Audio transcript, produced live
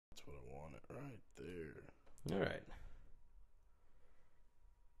Right there. All right.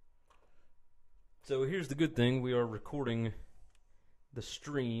 So here's the good thing. We are recording the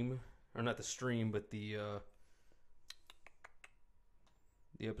stream, or not the stream, but the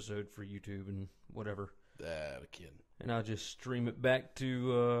episode for YouTube and whatever. Kid. And I'll just stream it back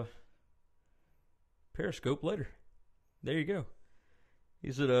to Periscope later. There you go.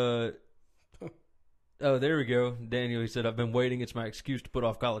 He said, oh, there we go. Daniel, he said, I've been waiting. It's my excuse to put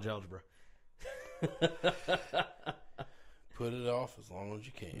off college algebra. Put it off as long as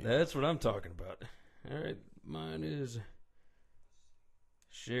you can. That's what I'm talking about. All right. Mine is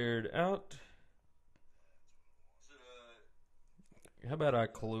shared out. How about I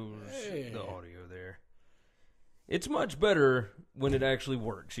close the audio there? It's much better when it actually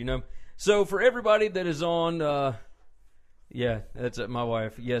works, you know? So for everybody that is on, yeah, that's my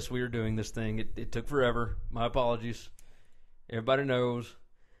wife. Yes, we are doing this thing. It took forever. My apologies. Everybody knows.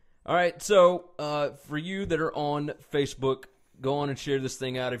 All right, so for you that are on Facebook, go on and share this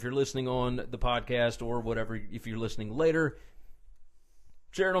thing out. If you're listening on the podcast or whatever, if you're listening later,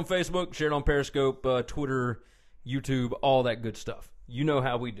 share it on Facebook, share it on Periscope, Twitter, YouTube, all that good stuff. You know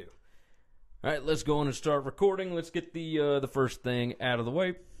how we do. All right, let's go on and start recording. Let's get the first thing out of the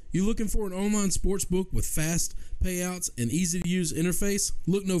way. You looking for an online sports book with fast payouts and easy-to-use interface?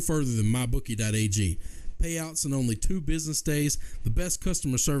 Look no further than mybookie.ag. Payouts in only 2 business days, the best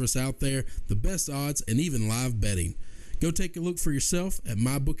customer service out there, the best odds, and even live betting. Go take a look for yourself at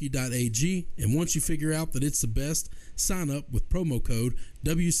mybookie.ag, and once you figure out that it's the best, sign up with promo code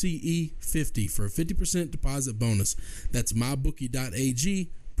WCE50 for a 50% deposit bonus. That's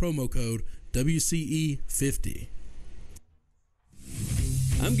mybookie.ag, promo code WCE50.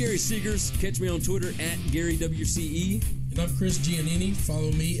 I'm Gary Segars. Catch me on Twitter at GaryWCE. And I'm Chris Giannini.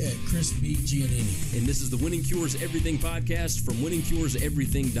 Follow me at Chris B. Giannini. And this is the Winning Cures Everything podcast from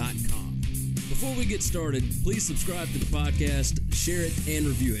winningcureseverything.com. Before we get started, please subscribe to the podcast, share it, and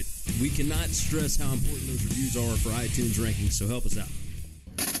review it. We cannot stress how important those reviews are for iTunes rankings, so help us out.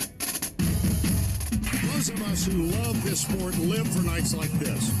 Those of us who love this sport live for nights like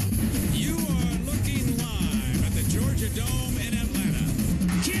this. You are looking live at the Georgia Dome in Atlanta.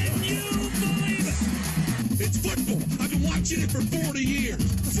 Can you believe it? It's football. I've been watching it for 40 years.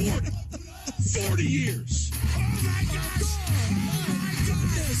 40 years. Oh, my gosh. Oh, my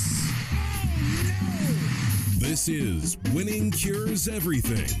goodness. Oh, no. This is Winning Cures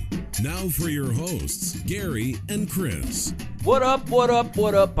Everything. Now for your hosts, Gary and Chris. What up, what up,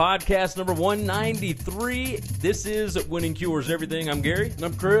 what up? Podcast number 193. This is Winning Cures Everything. I'm Gary. And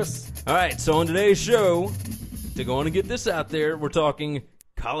I'm Chris. All right, so on today's show, to go on and get this out there, we're talking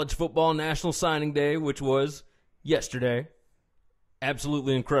College Football National Signing Day, which was yesterday.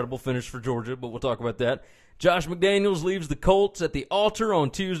 Absolutely incredible finish for Georgia, but we'll talk about that. Josh McDaniels leaves the Colts at the altar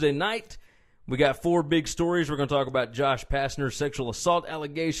on Tuesday night. We got 4 big stories. We're going to talk about Josh Pastner's sexual assault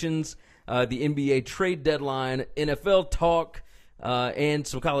allegations, the NBA trade deadline, NFL talk, and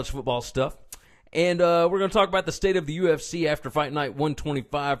some college football stuff. And we're going to talk about the state of the UFC after Fight Night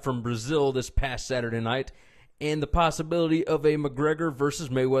 125 from Brazil this past Saturday night, and the possibility of a McGregor versus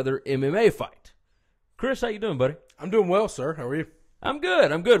Mayweather MMA fight. Chris, how you doing, buddy? I'm doing well, sir. How are you? I'm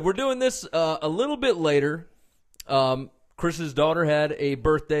good. We're doing this a little bit later. Chris's daughter had a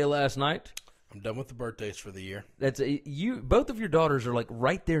birthday last night. I'm done with the birthdays for the year. Both of your daughters are like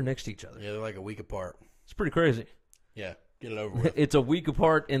right there next to each other. Yeah, they're like a week apart. It's pretty crazy. Yeah, get it over with. It's a week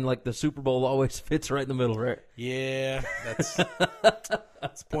apart, and like the Super Bowl always fits right in the middle, right? Yeah, that's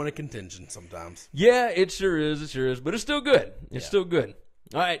a point of contention sometimes. Yeah, it sure is. But it's still good. It's still good.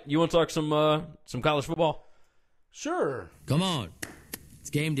 All right, you want to talk some college football? Sure. Come on. It's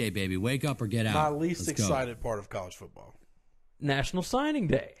game day, baby. Wake up or get out. My least Let's go. excited part of college football. National Signing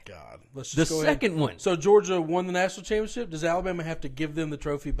Day. God. Let's The just go second ahead. one. So Georgia won the national championship. Does Alabama have to give them the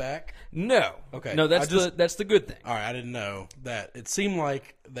trophy back? No. Okay. No, that's the good thing. All right, I didn't know that. It seemed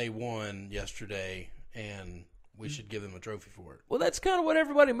like they won yesterday, and we should give them a trophy for it. Well, that's kind of what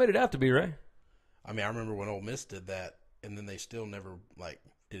everybody made it out to be, right? I mean, I remember when Ole Miss did that, and then they still never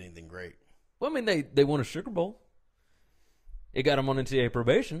did anything great. Well, I mean, they won a Sugar Bowl. It got them on NCAA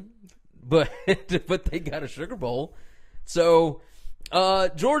probation, but they got a Sugar Bowl. So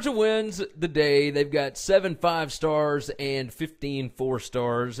Georgia wins the day. They've got 7 5-stars and 15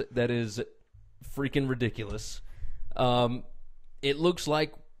 4-stars. That is freaking ridiculous. It looks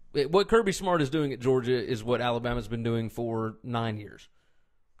like what Kirby Smart is doing at Georgia is what Alabama's been doing for 9 years,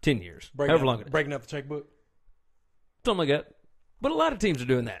 10 years, however long it is. Breaking out the checkbook? Something like that. But a lot of teams are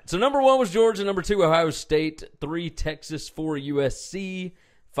doing that. So number 1 was Georgia, number 2 Ohio State, 3 Texas, 4 USC,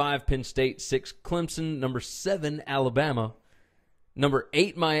 5 Penn State, 6 Clemson, number 7 Alabama, Number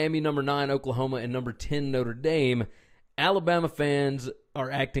 8, Miami. Number 9, Oklahoma. And number 10, Notre Dame. Alabama fans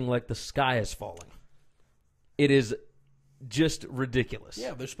are acting like the sky is falling. It is just ridiculous.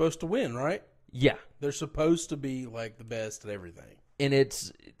 Yeah, they're supposed to win, right? Yeah. They're supposed to be like the best at everything. And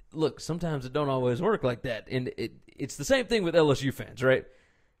it's, look, sometimes it don't always work like that. And it's the same thing with LSU fans, right?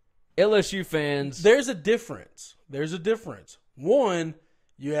 LSU fans. There's a difference. One,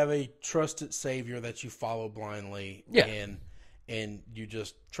 you have a trusted savior that you follow blindly, Yeah. and you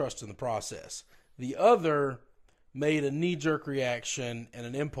just trust in the process. The other made a knee-jerk reaction and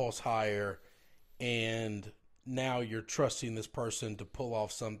an impulse hire, and now you're trusting this person to pull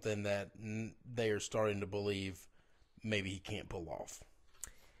off something that they are starting to believe maybe he can't pull off.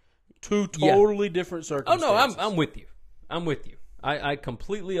 Two totally different Oh, circumstances. no, I'm with you. I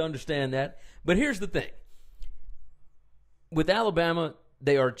completely understand that. But here's the thing. With Alabama,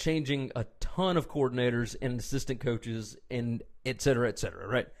 they are changing a ton of coordinators and assistant coaches and et cetera,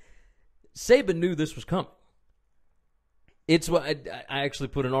 right? Saban knew this was coming. It's what I actually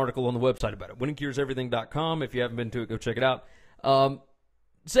put an article on the website about it. winningcureseverything.com. If you haven't been to it, go check it out.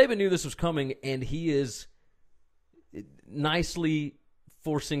 Saban knew this was coming, and he is nicely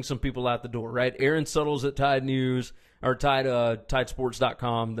forcing some people out the door, right? Aaron Suttles at Tide News, or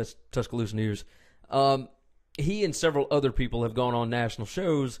Tidesports.com, that's Tuscaloosa News. He and several other people have gone on national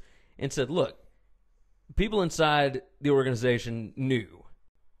shows and said, look, people inside the organization knew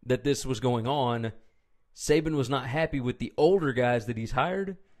that this was going on. Saban was not happy with the older guys that he's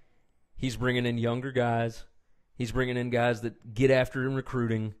hired. He's bringing in younger guys. He's bringing in guys that get after him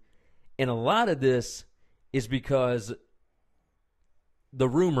recruiting. And a lot of this is because the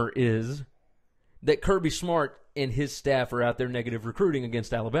rumor is that Kirby Smart and his staff are out there negative recruiting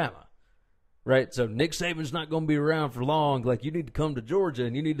against Alabama. Right? So Nick Saban's not going to be around for long. Like, you need to come to Georgia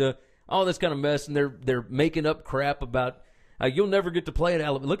and you need to, all this kind of mess. And they're making up crap about you'll never get to play at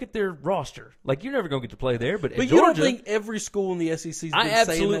Alabama. Look at their roster. Like, you're never going to get to play there. But at you Georgia, don't think every school in the SEC is I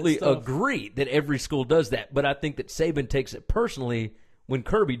absolutely saying that stuff? agree that every school does that. But I think that Saban takes it personally when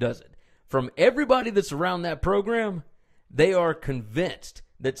Kirby does it. From everybody that's around that program, they are convinced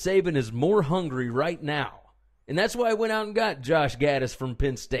that Saban is more hungry right now. And that's why I went out and got Josh Gaddis from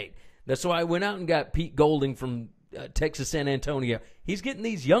Penn State. That's why I went out and got Pete Golding from Texas San Antonio. He's getting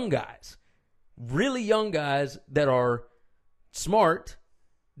these young guys, really young guys that are smart,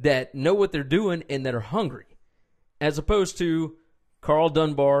 that know what they're doing, and that are hungry, as opposed to Carl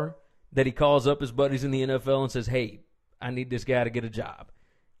Dunbar, that he calls up his buddies in the NFL and says, hey, I need this guy to get a job.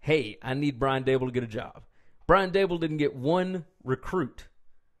 Hey, I need Brian Dable to get a job. Brian Dable didn't get one recruit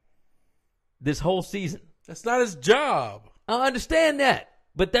this whole season. That's not his job. I understand that.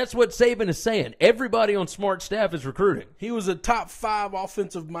 But that's what Saban is saying. Everybody on Smart staff is recruiting. He was a top 5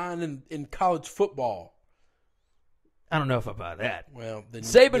 offensive mind in college football. I don't know if I buy that. Well, then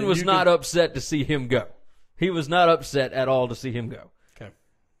Saban was not upset to see him go. He was not upset at all to see him go. Okay.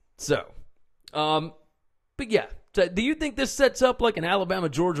 So, but yeah. So do you think this sets up like an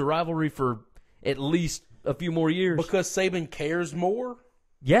Alabama-Georgia rivalry for at least a few more years? Because Saban cares more?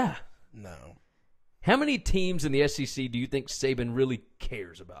 Yeah. No. How many teams in the SEC do you think Saban really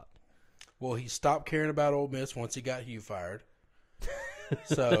cares about? Well, he stopped caring about Ole Miss once he got Hugh fired.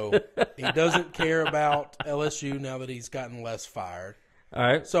 So he doesn't care about LSU now that he's gotten Les fired. All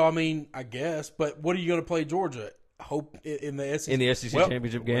right. So, I mean, I guess. But what are you going to play Georgia? Hope in the SEC? In the SEC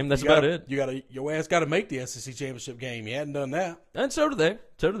championship game. That's about it. Your ass got to make the SEC championship game. You hadn't done that. And so do they.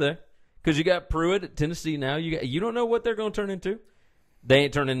 Because you got Pruitt at Tennessee now. You don't know what they're going to turn into. They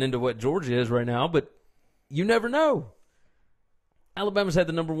ain't turning into what Georgia is right now, but you never know. Alabama's had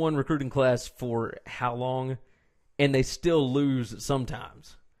the number 1 recruiting class for how long? And they still lose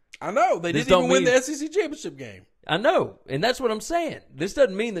sometimes. I know. They This didn't even don't win the SEC championship game. I know. And that's what I'm saying. This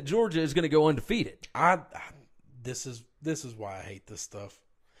doesn't mean that Georgia is going to go undefeated. This is why I hate this stuff.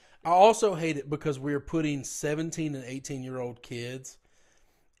 I also hate it because we're putting 17 and 18-year-old kids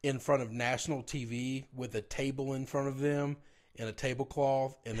in front of national TV with a table in front of them and a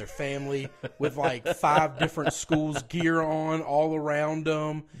tablecloth and their family with like 5 different schools' gear on all around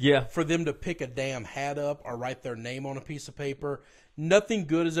them. Yeah. For them to pick a damn hat up or write their name on a piece of paper. Nothing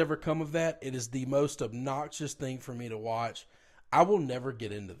good has ever come of that. It is the most obnoxious thing for me to watch. I will never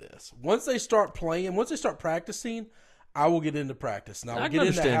get into this. Once they start playing, once they start practicing, I will get into practice. And I will get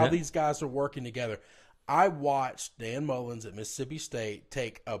into how these guys are working together. I watched Dan Mullins at Mississippi State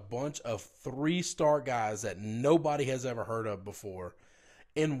take a bunch of 3-star guys that nobody has ever heard of before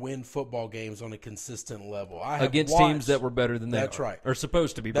and win football games on a consistent level. Against teams that were better than they are. That's right. Or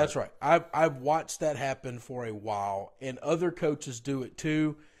supposed to be better. That's right. I've watched that happen for a while, and other coaches do it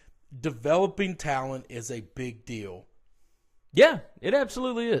too. Developing talent is a big deal. Yeah, it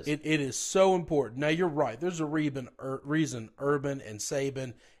absolutely is. It is so important. Now, you're right. There's a reason Urban and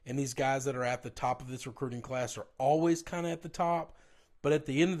Saban and these guys that are at the top of this recruiting class are always kind of at the top. But at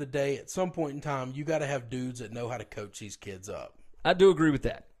the end of the day, at some point in time, you got to have dudes that know how to coach these kids up. I do agree with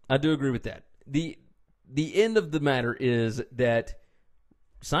that. The end of the matter is that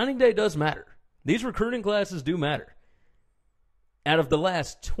signing day does matter. These recruiting classes do matter. Out of the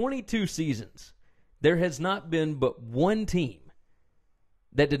last 22 seasons, there has not been but one team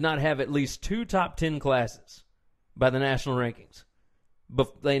that did not have at least 2 top 10 classes by the national rankings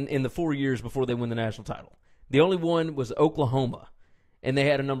in the 4 years before they win the national title. The only one was Oklahoma, and they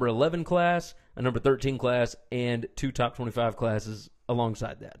had a number 11 class, a number 13 class, and 2 top 25 classes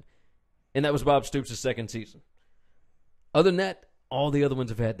alongside that. And that was Bob Stoops' second season. Other than that, all the other ones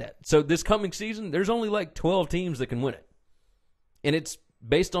have had that. So this coming season, there's only like 12 teams that can win it. And it's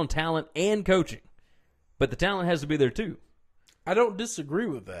based on talent and coaching. But the talent has to be there too. I don't disagree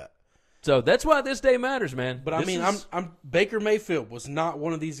with that. So that's why this day matters, man. But I'm Baker Mayfield was not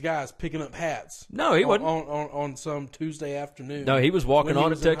one of these guys picking up hats. No, he wasn't. On some Tuesday afternoon. No, he was walking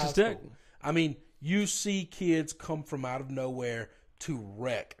on at Texas Tech. I mean, you see kids come from out of nowhere to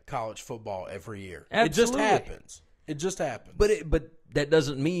wreck college football every year. Absolutely. It just happens. But that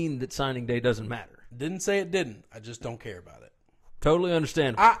doesn't mean that signing day doesn't matter. Didn't say it didn't. I just don't care about it. Totally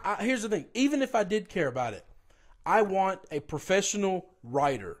understandable. Here's the thing. Even if I did care about it, I want a professional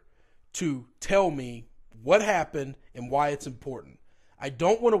writer to tell me what happened and why it's important. I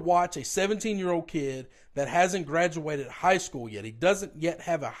don't want to watch a 17-year-old kid that hasn't graduated high school yet. He doesn't yet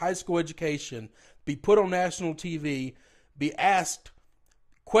have a high school education, be put on national TV, be asked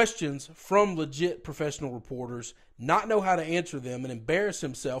questions from legit professional reporters, not know how to answer them, and embarrass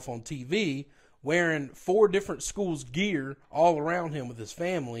himself on TV wearing 4 different schools' gear all around him with his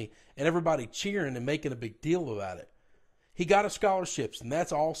family and everybody cheering and making a big deal about it. He got a scholarships, and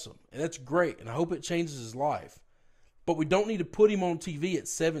that's awesome, and that's great, and I hope it changes his life. But we don't need to put him on TV at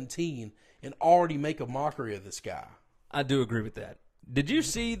 17 and already make a mockery of this guy. I do agree with that. Did you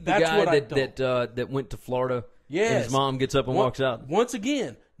see the guy that went to Florida? Yes. And his mom gets up and walks out. Once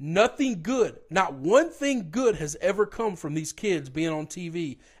again, nothing good, not one thing good has ever come from these kids being on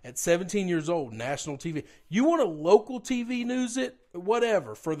TV at 17 years old, national TV. You want a local TV news it,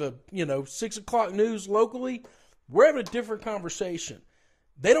 whatever, for the 6 o'clock news locally, we're having a different conversation.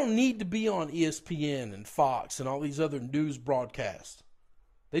 They don't need to be on ESPN and Fox and all these other news broadcasts.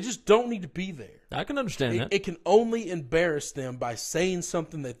 They just don't need to be there. I can understand that. It can only embarrass them by saying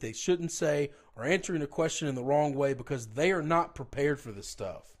something that they shouldn't say or answering a question in the wrong way because they are not prepared for this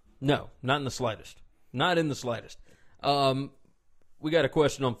stuff. No, not in the slightest. Not in the slightest. We got a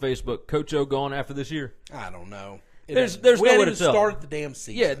question on Facebook. Coach O gone after this year? I don't know. There's we no way hadn't to even tell. started the damn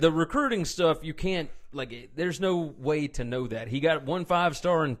season. Yeah, the recruiting stuff, you can't, there's no way to know that. He got 1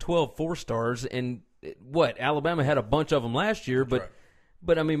 5-star and 12 4-stars, and Alabama had a bunch of them last year, but, right.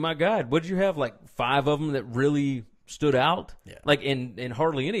 But I mean, my God, what did you have, 5 of them that really stood out? Yeah. And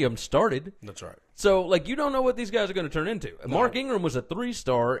hardly any of them started. That's right. So, you don't know what these guys are going to turn into. No. Mark Ingram was a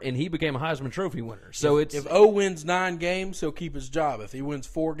 3-star, and he became a Heisman Trophy winner. So if O wins 9 games, he'll keep his job. If he wins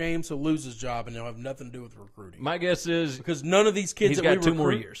 4 games, he'll lose his job, and he'll have nothing to do with recruiting. My guess is because none of these kids he's that got we 2 recruit,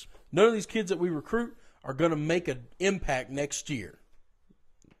 more years. None of these kids that we recruit are going to make an impact next year.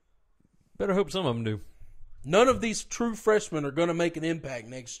 Better hope some of them do. None of these true freshmen are going to make an impact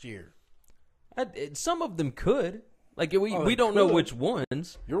next year. Some of them could. We don't know which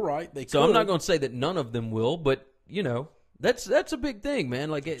ones. You're right. They so could. I'm not going to say that none of them will, but, that's a big thing,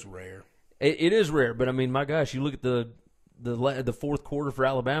 man. It's rare. It is rare, but, I mean, my gosh, you look at the fourth quarter for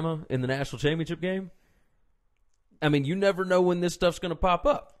Alabama in the national championship game. I mean, you never know when this stuff's going to pop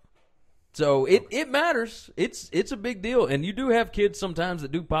up. So it matters. It's a big deal. And you do have kids sometimes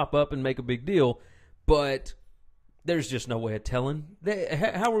that do pop up and make a big deal, but there's just no way of telling.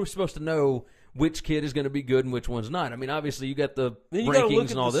 How are we supposed to know which kid is going to be good and which one's not? I mean, obviously you got the rankings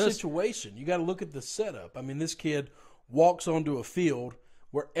and all this. Situation. You got to look at the setup. I mean, this kid walks onto a field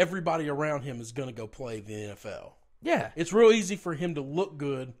where everybody around him is going to go play the NFL. Yeah. It's real easy for him to look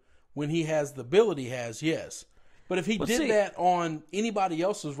good when he has the ability he has, yes. But if he did that on anybody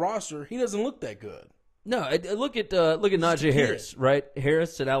else's roster, he doesn't look that good. No, look at Najee Harris, right?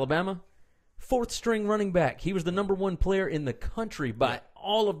 Harris at Alabama, 4th string running back. He was the number 1 player in the country by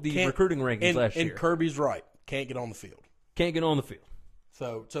all of the recruiting rankings last year. And Kirby's right. Can't get on the field. Can't get on the field.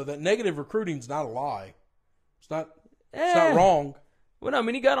 So that negative recruiting's not a lie. It's not wrong. Well, I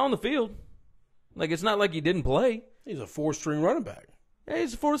mean, he got on the field. It's not like he didn't play. He's a 4th-string running back. Yeah,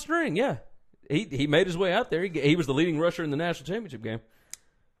 he's a 4th string, yeah. He made his way out there. He was the leading rusher in the national championship game.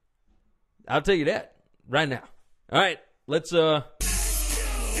 I'll tell you that right now. All right, let's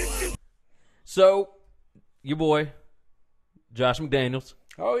So, your boy, Josh McDaniels.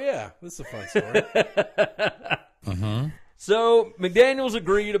 Oh, yeah. This is a fun story. So, McDaniels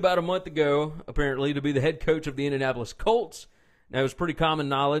agreed about a month ago, apparently, to be the head coach of the Indianapolis Colts. Now, it was pretty common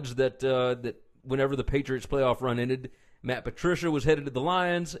knowledge that that whenever the Patriots playoff run ended, Matt Patricia was headed to the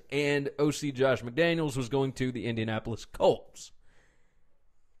Lions, and OC Josh McDaniels was going to the Indianapolis Colts.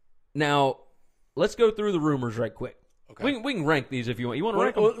 Now, let's go through the rumors right quick. Okay. We can rank these if you want. You want to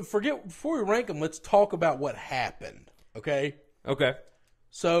rank them? Well, before we rank them, let's talk about what happened, okay? Okay.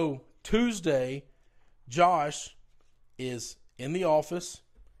 So, Tuesday, Josh is in the office.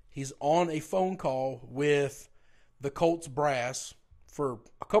 He's on a phone call with the Colts brass for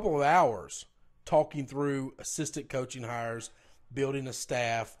a couple of hours, talking through assistant coaching hires, building a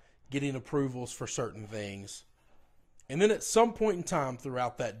staff, getting approvals for certain things. And then at some point in time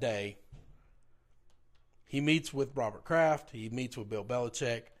throughout that day, he meets with Robert Kraft, he meets with Bill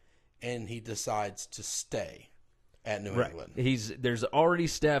Belichick, and he decides to stay at New England. There's already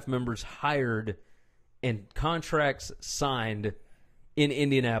staff members hired and contracts signed in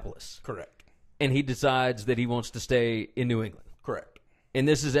Indianapolis. Correct. And he decides that he wants to stay in New England. Correct. And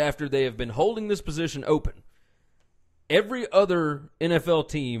this is after they have been holding this position open. Every other NFL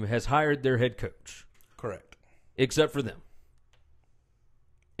team has hired their head coach. Correct. Except for them.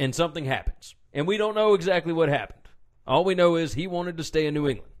 And something happens. And we don't know exactly what happened. All we know is he wanted to stay in New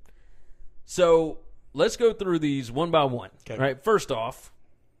England. So let's go through these one by one. Okay. All right, first off.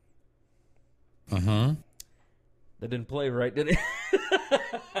 Uh-huh. That didn't play right, did it?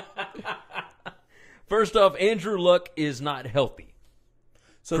 First off, Andrew Luck is not healthy.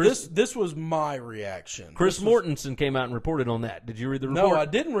 So this was my reaction. Chris Mortensen came out and reported on that. Did you read the report? No, I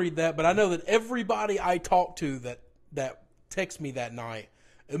didn't read that, but I know that everybody I talked to that texted me that night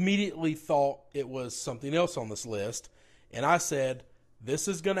immediately thought it was something else on this list. And I said, this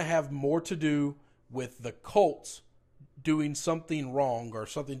is going to have more to do with the Colts doing something wrong or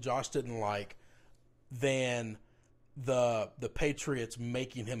something Josh didn't like than the Patriots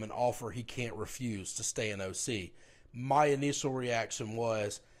making him an offer he can't refuse to stay in OC. My initial reaction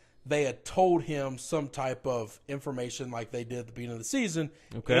was they had told him some type of information like they did at the beginning of the season.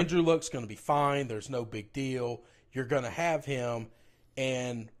 Okay. Andrew Luck's going to be fine. There's no big deal. You're going to have him.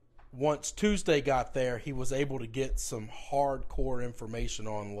 And once Tuesday got there, he was able to get some hardcore information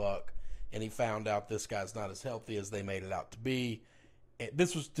on Luck, and he found out this guy's not as healthy as they made it out to be.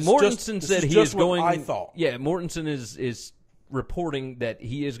 Mortensen said he is going. I thought. Yeah, Mortensen is reporting that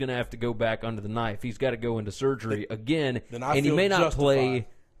he is going to have to go back under the knife. He's got to go into surgery again, and he may not play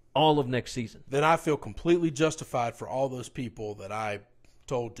all of next season. Then I feel completely justified for all those people that I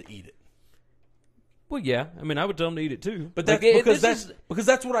told to eat it. Well, yeah. I mean, I would tell them to eat it too. But because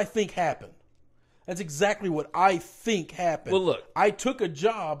that's what I think happened. That's exactly what I think happened. Well, look. I took a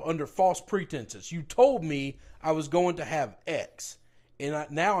job under false pretenses. You told me I was going to have X.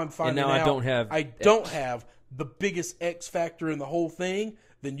 And now I'm finding out I don't have the biggest X factor in the whole thing.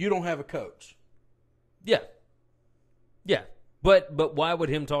 Then you don't have a coach. Yeah. Yeah. But why would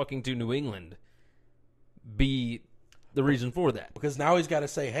him talking to New England be the reason for that? Because now he's got to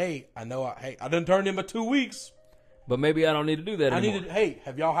say, hey, I done turned in my 2 weeks. But maybe I don't need to do that anymore. Hey,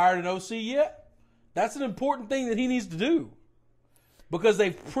 have y'all hired an OC yet? That's an important thing that he needs to do. Because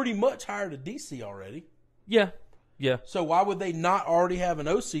they've pretty much hired a DC already. Yeah. Yeah. So why would they not already have an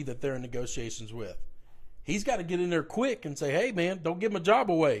OC that they're in negotiations with? He's got to get in there quick and say, hey, man, don't give my job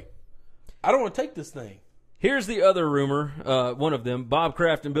away. I don't want to take this thing. Here's the other rumor, one of them. Bob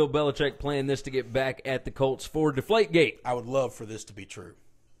Kraft and Bill Belichick plan this to get back at the Colts for Deflategate. I would love for this to be true.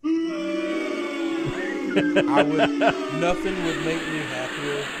 Nothing would make me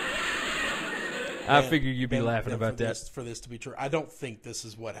happier. I figure you'd be laughing about that. For this to be true. I don't think this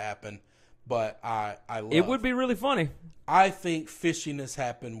is what happened, but I love it. Would be really funny. I think fishiness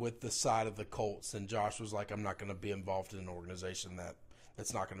happened with the side of the Colts, and Josh was like, I'm not going to be involved in an organization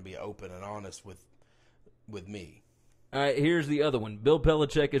that's not going to be open and honest with me. All right, here's the other one. Bill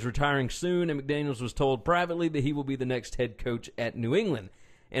Belichick is retiring soon, and McDaniels was told privately that he will be the next head coach at New England.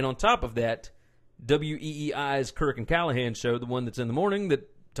 And on top of that, WEEI's Kirk and Callahan show, the one that's in the morning that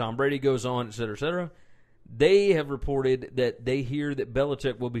Tom Brady goes on, et cetera, they have reported that they hear that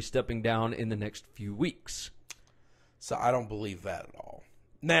Belichick will be stepping down in the next few weeks. So I don't believe that at all.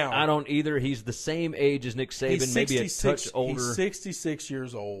 Now I don't either. He's the same age as Nick Saban, maybe a touch older. He's 66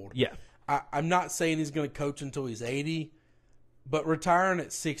 years old. Yeah. I'm not saying he's going to coach until he's 80, but retiring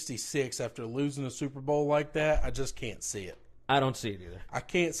at 66 after losing a Super Bowl like that, I just can't see it. I don't see it either. I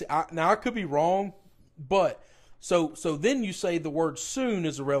can't see. Now I could be wrong, but so then you say the word "soon"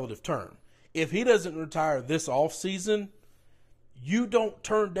 is a relative term. if he doesn't retire this offseason, you don't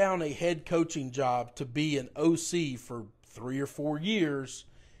turn down a head coaching job to be an OC for 3 or 4 years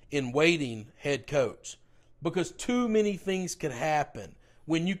in waiting head coach, because too many things could happen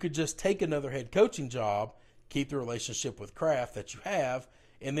when you could just take another head coaching job, keep the relationship with Kraft that you have,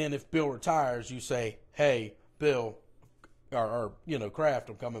 and then if Bill retires, you say, hey, Bill, or Kraft,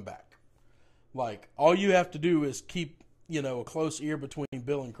 I'm coming back. Like, all you have to do is keep, a close ear between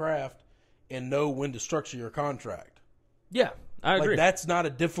Bill and Kraft and know when to structure your contract. Yeah, I agree. Like, that's not a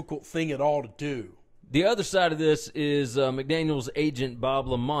difficult thing at all to do. The other side of this is McDaniel's agent, Bob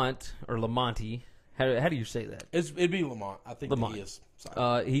Lamont, or Lamonti. How do you say that? It'd be Lamont. I think Lamont.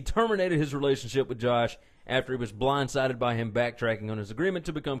 that he is. He terminated his relationship with Josh after he was blindsided by him backtracking on his agreement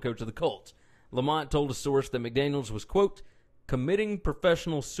to become coach of the Colts. Lamont told a source that McDaniels was, quote, committing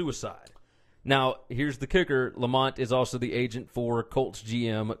professional suicide. Now, here's the kicker. Lamont is also the agent for Colts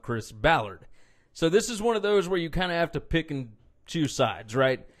GM Chris Ballard. So this is one of those where you kind of have to pick and choose sides,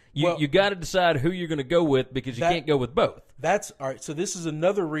 right? You got to decide who you're going to go with, because you can't go with both. That's all right. So this is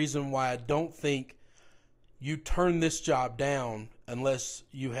another reason why I don't think you turn this job down unless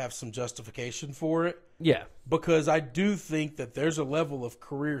you have some justification for it. Yeah. Because I do think that there's a level of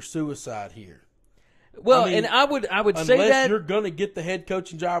career suicide here. Well, and I would say that unless you're going to get the head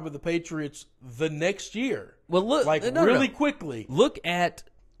coaching job with the Patriots the next year. Well, look, quickly. Look at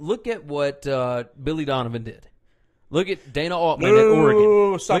what Billy Donovan did. Look at Dana Altman at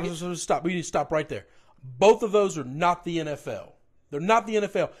Oregon. Stop. We need to stop right there. Both of those are not the NFL. They're not the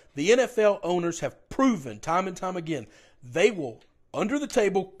NFL. The NFL owners have proven time and time again they will, under the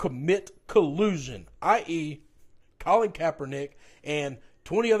table, commit collusion, i.e. Colin Kaepernick and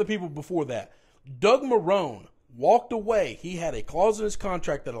 20 other people before that. Doug Marrone walked away. He had a clause in his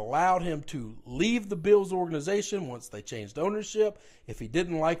contract that allowed him to leave the Bills organization once they changed ownership. If he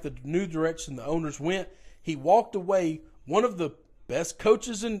didn't like the new direction the owners went, he walked away, one of the best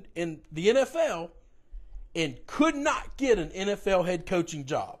coaches in the NFL, and could not get an NFL head coaching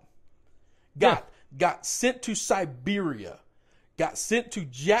job. Got sent to Siberia, got sent to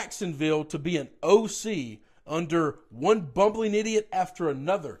Jacksonville to be an OC under one bumbling idiot after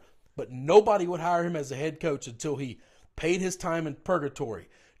another. But nobody would hire him as a head coach until he paid his time in purgatory.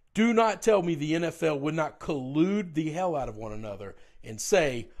 Do not tell me the NFL would not collude the hell out of one another and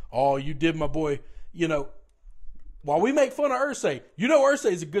say, oh, you did my boy, while we make fun of Irsay,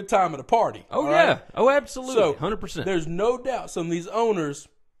 Irsay is a good time at a party. Oh, yeah. Right? Oh, absolutely. So 100%. There's no doubt some of these owners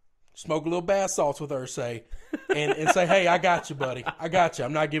smoke a little bath salts with Irsay and say, hey, I got you, buddy. I got you.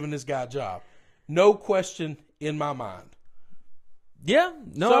 I'm not giving this guy a job. No question in my mind. Yeah,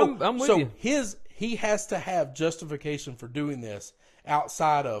 no, I'm with you. He has to have justification for doing this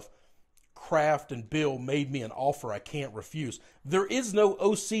outside of Kraft and Bill made me an offer I can't refuse. There is no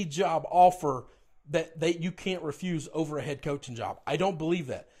OC job offer that you can't refuse over a head coaching job. I don't believe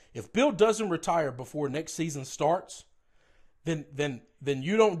that. If Bill doesn't retire before next season starts, then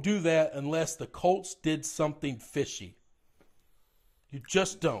you don't do that unless the Colts did something fishy. You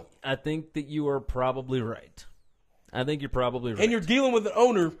just don't. I think that you are probably right. I think you're probably right. And you're dealing with an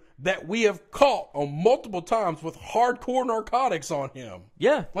owner that we have caught on multiple times with hardcore narcotics on him.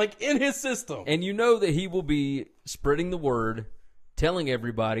 Yeah. Like in his system. And you know that he will be spreading the word, telling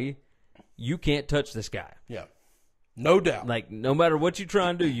everybody, you can't touch this guy. Yeah. No doubt. Like, no matter what you try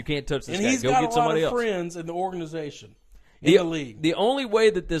and do, you can't touch this guy. And he's Go got get a somebody lot of else. friends in the organization, in the league. The only way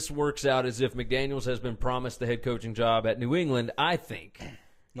that this works out is if McDaniels has been promised the head coaching job at New England, I think.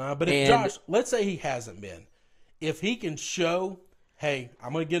 Nah, but if Josh, let's say he hasn't been. If he can show, hey,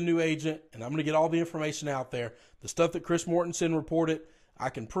 I'm going to get a new agent and I'm going to get all the information out there, the stuff that Chris Mortensen reported,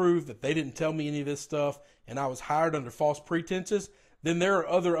 I can prove that they didn't tell me any of this stuff and I was hired under false pretenses, then there are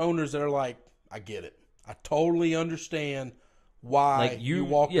other owners that are like, I get it. I totally understand why you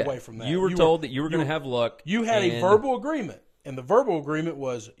walked away from that. You were told that you were going to have luck. You had a verbal agreement, and the verbal agreement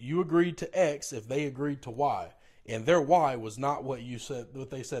was you agreed to X if they agreed to Y, and their Y was not what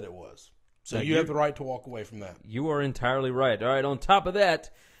they said it was. So you have the right to walk away from that. You are entirely right. All right, on top of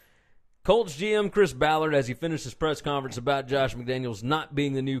that, Colts GM Chris Ballard, as he finished his press conference about Josh McDaniels not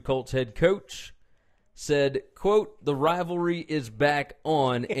being the new Colts head coach, said, quote, the rivalry is back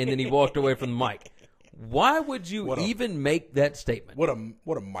on, and then he walked away from the mic. Why would you even make that statement? What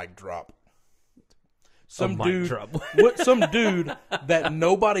a mic drop. Some dude that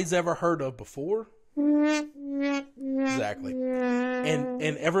nobody's ever heard of before. Exactly.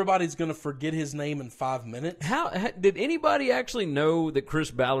 And everybody's going to forget his name in 5 minutes. How did anybody actually know that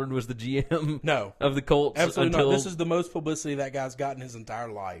Chris Ballard was the GM of the Colts? Absolutely not. This is the most publicity that guy's gotten his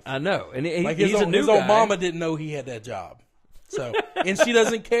entire life. I know. And he's his a new his guy. old mama didn't know he had that job. So, and she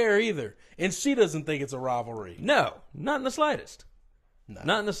doesn't care either. And she doesn't think it's a rivalry. No, not in the slightest. No.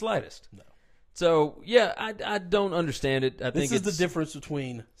 Not in the slightest. No. So, yeah, I don't understand it. I think This is the difference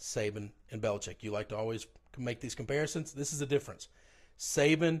between Saban and Belichick. You like to always make these comparisons. This is the difference.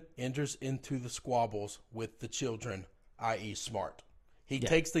 Saban enters into the squabbles with the children, i.e. smart. He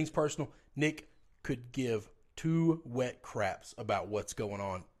takes things personal. Nick could give two wet craps about what's going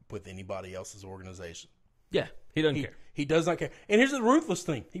on with anybody else's organization. Yeah, he doesn't care. He does not care. And here's the ruthless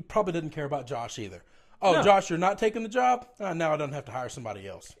thing. He probably doesn't care about Josh either. Oh, No. Josh, you're not taking the job? Now I don't have to hire somebody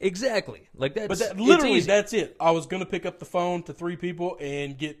else. Exactly. Like that's But it's literally, easy. that's it. I was going to pick up the phone to 3 people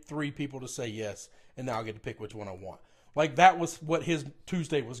and get 3 people to say yes, and now I get to pick which one I want. Like, that was what his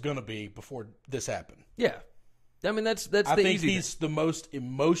Tuesday was going to be before this happened. Yeah. I mean, that's I the think easy he's the most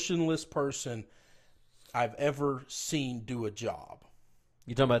emotionless person I've ever seen do a job.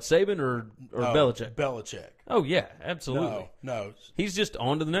 You talking about Saban or Belichick? Belichick. Oh, yeah, absolutely. No, He's just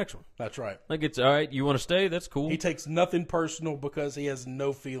on to the next one. that's right. Like, it's all right, you want to stay? That's cool. He takes nothing personal because he has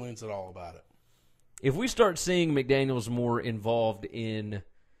no feelings at all about it. If we start seeing McDaniels more involved in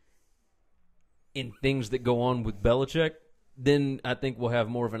things that go on with Belichick, then I think we'll have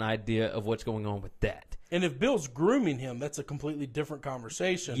more of an idea of what's going on with that. And if Bill's grooming him, that's a completely different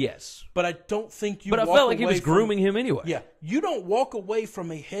conversation. Yes. But I don't think you But I walk felt like he away was from- grooming him anyway. Yeah, you don't walk away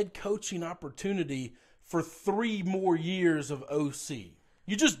from a head coaching opportunity for 3 more years of OC.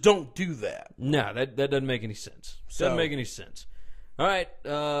 You just don't do that. No, that doesn't make any sense. So- Doesn't make any sense. All right,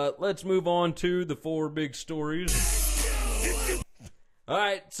 let's move on to the 4 big stories. All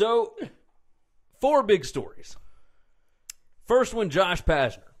right, so 4 big stories. First one, Josh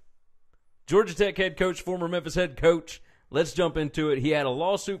Pastner. Georgia Tech head coach, former Memphis head coach. Let's jump into it. He had a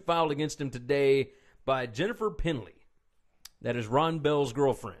lawsuit filed against him today by Jennifer Penley. That is Ron Bell's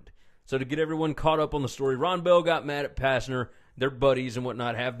girlfriend. So to get everyone caught up on the story, Ron Bell got mad at Pastner. They're buddies and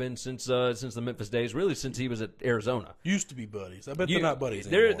whatnot, have been since the Memphis days, really since he was at Arizona. Used to be buddies. I bet they're not buddies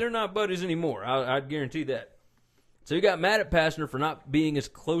anymore. They're not buddies anymore. I'd guarantee that. So he got mad at Pastner for not being as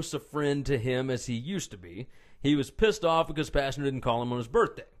close a friend to him as he used to be. He was pissed off because Pastner didn't call him on his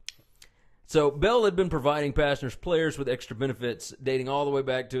birthday. So Bell had been providing Pastner's players with extra benefits dating all the way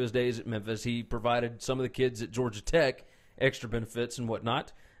back to his days at Memphis. He provided some of the kids at Georgia Tech extra benefits and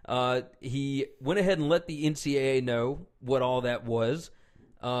whatnot. He went ahead and let the NCAA know what all that was.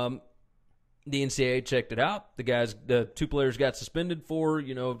 The NCAA checked it out. The 2 players got suspended for,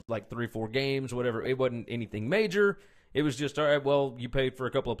 like 3-4 games, whatever. It wasn't anything major. It was just, all right, well, you paid for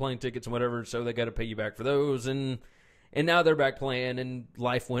a couple of plane tickets and whatever, so they got to pay you back for those. And now they're back playing, and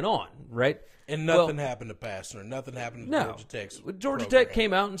life went on, right? And nothing happened to Pastner. Nothing happened to Georgia Tech's Georgia program. Tech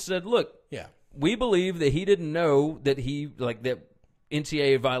came out and said, look, Yeah. we believe that he didn't know that that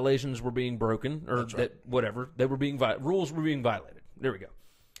NCAA violations were being broken, or that whatever, they were being rules were being violated. There we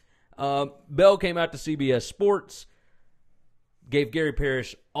go. Bell came out to CBS Sports, gave Gary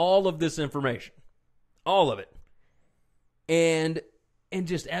Parrish all of this information, all of it, and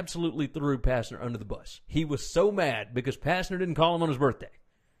just absolutely threw Pastner under the bus. He was so mad because Pastner didn't call him on his birthday.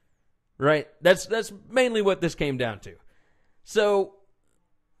 Right? That's mainly what this came down to. So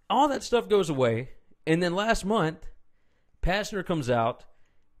all that stuff goes away, and then last month, Pastner comes out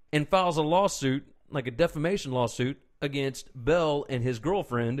and files a lawsuit, like a defamation lawsuit, against Bell and his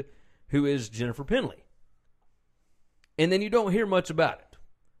girlfriend, who is Jennifer Penley. And then you don't hear much about it.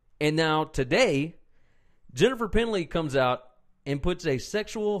 And now today, Jennifer Penley comes out and puts a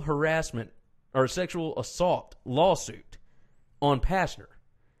sexual harassment or sexual assault lawsuit on Pastner.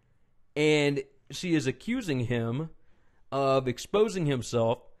 And she is accusing him of exposing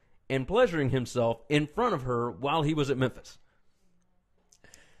himself and pleasuring himself in front of her while he was at Memphis.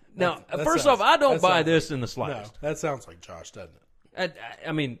 Now, first off, I don't buy this in the slightest. No, that sounds like Josh, doesn't it?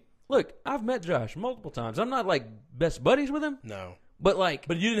 I mean, look, I've met Josh multiple times. I'm not like best buddies with him. No. But like,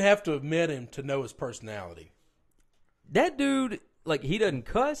 But you didn't have to have met him to know his personality. that dude, like, he doesn't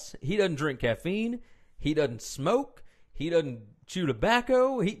cuss. He doesn't drink caffeine. He doesn't smoke. He doesn't chew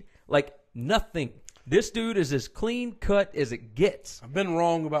tobacco. He, like, nothing. This dude is as clean cut as it gets. I've been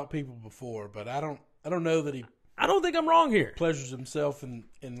wrong about people before, but I don't know that he I don't think I'm wrong here. pleasures himself in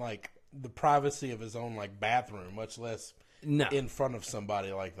like the privacy of his own like bathroom, much less No. in front of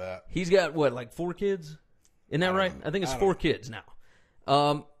somebody like that. He's got, what, like 4 kids? Isn't that right? I think it's 4 kids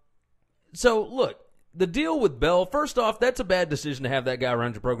now. So, look, the deal with Bell, first off, that's a bad decision to have that guy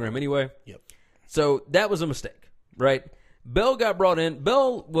around your program anyway. Yep. So that was a mistake, right? Bell got brought in.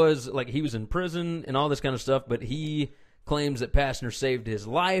 Bell was, like, he was in prison and all this kind of stuff, but he claims that Pastner saved his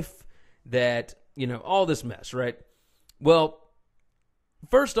life, that, all this mess, right? Well,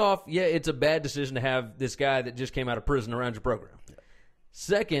 First off, yeah, it's a bad decision to have this guy that just came out of prison around your program. Yeah.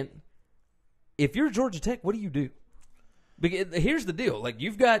 Second, if you're Georgia Tech, what do you do? Because here's the deal. Like,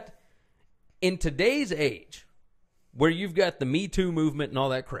 you've got, in today's age, where you've got the Me Too movement and all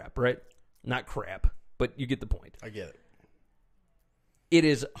that crap, right? Not crap, but you get the point. I get it. It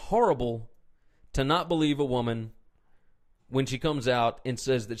is horrible to not believe a woman when she comes out and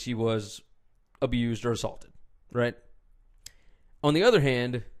says that she was abused or assaulted, right? On the other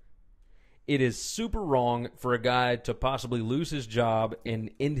hand, it is super wrong for a guy to possibly lose his job and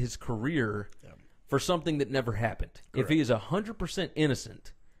end his career for something that never happened. Correct. If he is 100%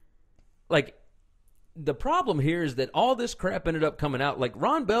 innocent. Like, the problem here is that all this crap ended up coming out. Like,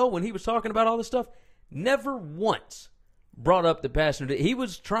 Ron Bell, when he was talking about all this stuff, never once brought up the Pastner. He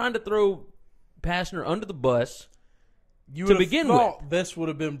was trying to throw Pastner under the bus to begin with. This would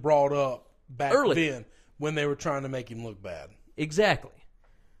have been brought up back early then when they were trying to make him look bad. Exactly.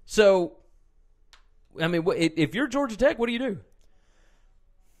 So, I mean, if you're Georgia Tech, what do you do?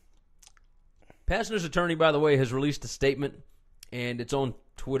 Pastner's attorney, by the way, has released a statement, and it's on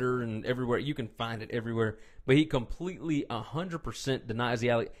Twitter and everywhere. You can find it everywhere. But he completely 100% denies the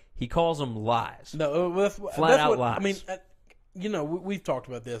allegation. He calls them lies. No, flat out lies. I mean, you know, we've talked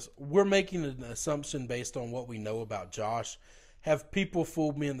about this. We're making an assumption based on what we know about Josh. Have people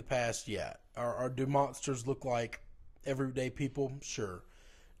fooled me in the past? Yeah. Do monsters look like everyday people? Sure.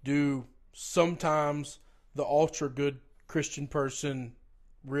 Do sometimes the ultra good Christian person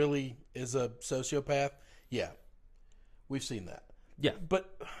really is a sociopath? Yeah. We've seen that. Yeah.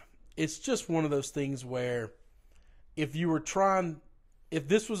 But it's just one of those things where if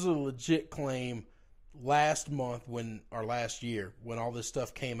this was a legit claim last year when all this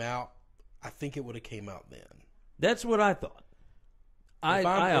stuff came out, I think it would have came out then. That's what I thought.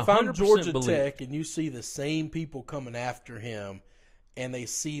 If I'm Georgia Tech and you see the same people coming after him and they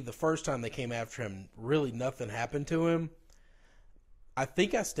see the first time they came after him, really nothing happened to him, I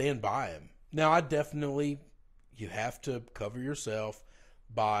think I stand by him. Now, you have to cover yourself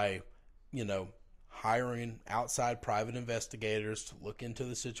by, hiring outside private investigators to look into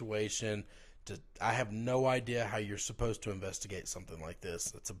the situation. I have no idea how you're supposed to investigate something like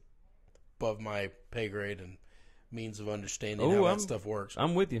this. It's above my pay grade and means of understanding how that stuff works.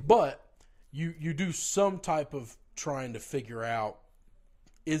 I'm with you. But you do some type of trying to figure out,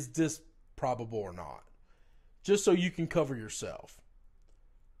 is this probable or not? Just so you can cover yourself.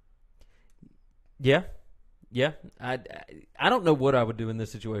 Yeah. Yeah. I don't know what I would do in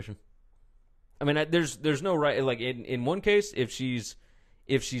this situation. I mean, there's no right. Like, in one case, if she's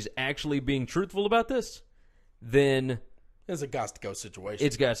actually being truthful about this, then it's a got-to-go situation.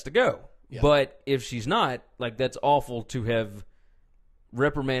 It's got to go. Yeah. But if she's not, like, that's awful to have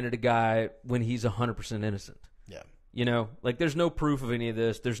reprimanded a guy when he's 100% innocent. Yeah. Like, there's no proof of any of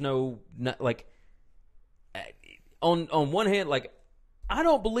this. There's on one hand, like, I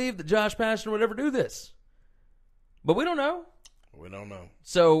don't believe that Josh Pastner would ever do this. But we don't know. We don't know.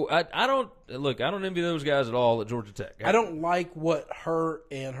 So I don't envy those guys at all at Georgia Tech. I don't like what her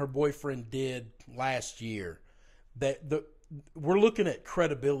and her boyfriend did last year. We're looking at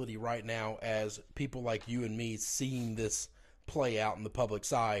credibility right now as people like you and me seeing this play out in the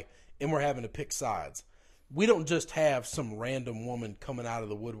public's eye, and we're having to pick sides. We don't just have some random woman coming out of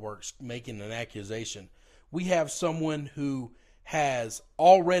the woodworks making an accusation. We have someone who has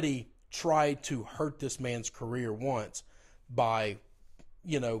already tried to hurt this man's career once by,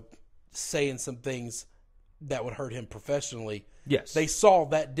 saying some things that would hurt him professionally. Yes. They saw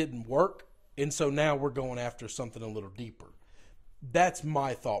that didn't work, and so now we're going after something a little deeper. That's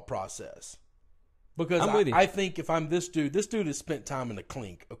my thought process. Because I think if I'm this dude has spent time in the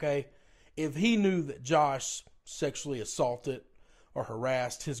clink, okay? If he knew that Josh sexually assaulted or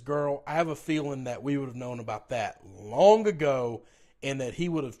harassed his girl, I have a feeling that we would have known about that long ago and that he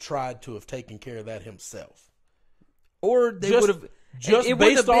would have tried to have taken care of that himself. Or they would have... Just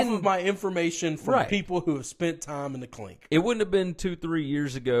based off of my information from people who have spent time in the clink. It wouldn't have been 2-3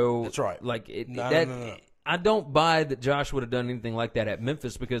 years ago. That's right. Like No. I don't buy that Josh would have done anything like that at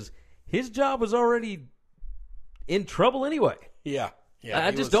Memphis because his job was already in trouble anyway. Yeah.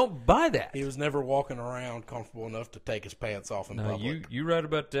 I just don't buy that. He was never walking around comfortable enough to take his pants off in public. You're right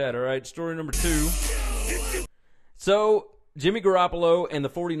about that. All right, story number 2. So, Jimmy Garoppolo and the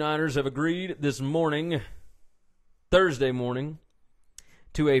 49ers have agreed this morning, Thursday morning,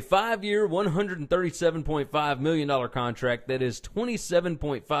 to a 5-year, $137.5 million contract that is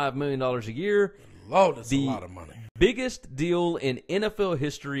 $27.5 million a year. Lord, that's a lot of money. Biggest deal in NFL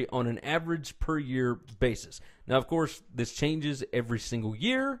history on an average per year basis. Now, of course, this changes every single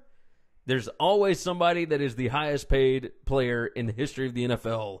year, There's always somebody that is the highest paid player in the history of the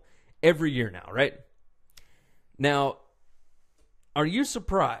NFL every year now, right? Now, are you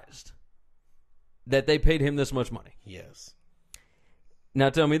surprised that they paid him this much money? Yes. Now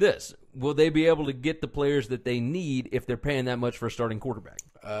tell me this. Will they be able to get the players that they need if they're paying that much for a starting quarterback?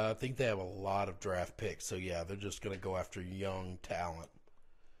 I think they have a lot of draft picks, so yeah, they're just going to go after young talent.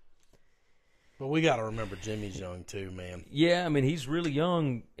 But we got to remember Jimmy's young too, man. Yeah, I mean, he's really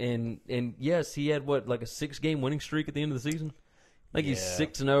young, and yes, he had, like a 6-game winning streak at the end of the season? He's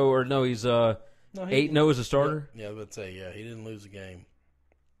 6-0, or no, he's 8-0 as a starter? Yeah, I would say, he didn't lose a game.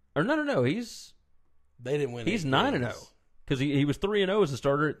 Or no, They didn't win. he's 9-0, because he was 3-0 as a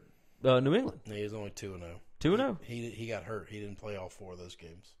starter at New England. He was only 2-0. 2-0? He got hurt. He didn't play all 4 of those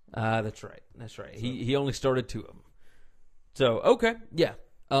games. That's right. So, he only started 2 of them. So, okay, yeah.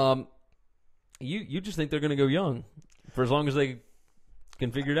 You just think they're going to go young for as long as they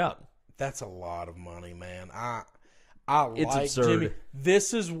can figure it out. That's a lot of money, man. I It's like absurd. Jimmy.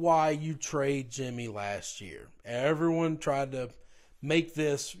 This is why you trade Jimmy last year. Everyone tried to make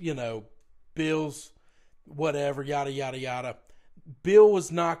this, Bill's whatever, yada, yada, yada. Bill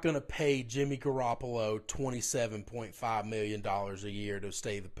was not going to pay Jimmy Garoppolo $27.5 million a year to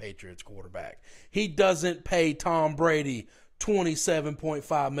stay the Patriots quarterback. He doesn't pay Tom Brady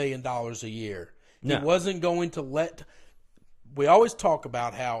 $27.5 million a year. No. He wasn't going to let... We always talk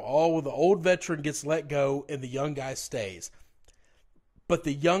about how, the old veteran gets let go and the young guy stays. But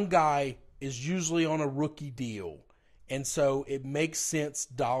the young guy is usually on a rookie deal. And so it makes sense,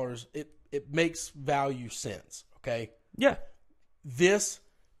 dollars. It makes value sense, okay? Yeah. There's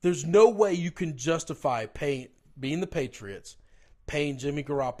no way you can justify being the Patriots, paying Jimmy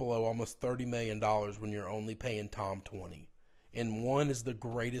Garoppolo almost $30 million when you're only paying Tom $20. And one is the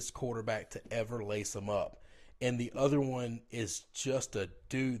greatest quarterback to ever lace him up. And the other one is just a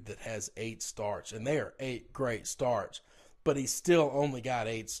dude that has 8 starts. And they are 8 great starts. But he still only got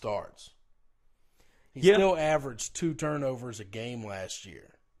 8 starts. He still averaged 2 turnovers a game last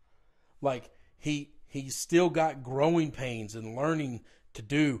year. He's still got growing pains and learning to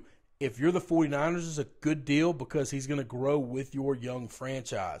do. If you're the 49ers, it's a good deal because he's going to grow with your young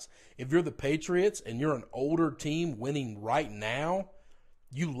franchise. If you're the Patriots and you're an older team winning right now,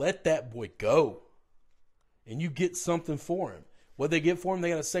 you let that boy go. And you get something for him. What they get for him, they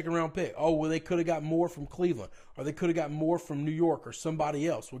got a 2nd-round pick. Oh, well, they could have got more from Cleveland. Or they could have got more from New York or somebody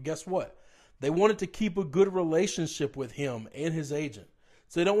else. Well, guess what? They wanted to keep a good relationship with him and his agent.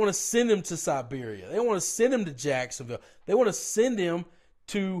 So they don't want to send him to Siberia. They don't want to send him to Jacksonville. They want to send him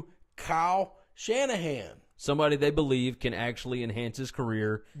to Kyle Shanahan. Somebody they believe can actually enhance his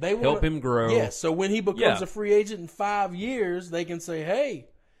career, help him grow. Yes, so when he becomes a free agent in 5 years, they can say, hey,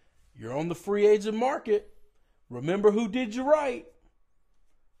 you're on the free agent market. Remember who did you right.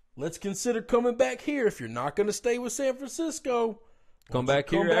 Let's consider coming back here. If you're not going to stay with San Francisco, come back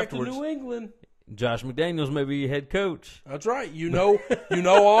here afterwards. To New England. Josh McDaniels may be head coach. That's right. You know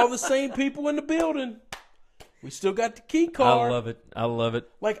all the same people in the building. We still got the key card. I love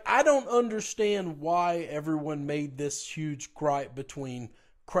it. I don't understand why everyone made this huge gripe between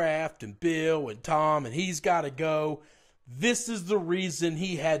Kraft and Bill and Tom, and he's got to go. This is the reason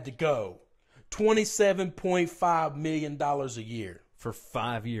he had to go. $27.5 million a year. For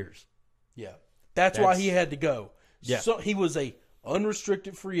 5 years. Yeah. That's why he had to go. Yeah. So he was a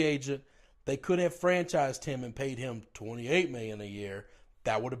unrestricted free agent. They could have franchised him and paid him $28 million a year.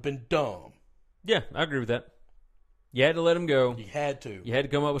 That would have been dumb. Yeah, I agree with that. You had to let him go. You had to. You had to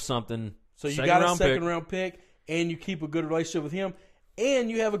come up with something. So you got a 2nd-round pick, and you keep a good relationship with him,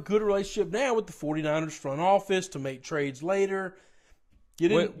 and you have a good relationship now with the 49ers front office to make trades later. You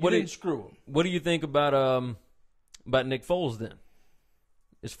didn't screw him. What do you think about Nick Foles then?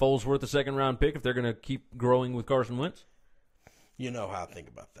 Is Foles worth a 2nd-round pick if they're going to keep growing with Carson Wentz? You know how I think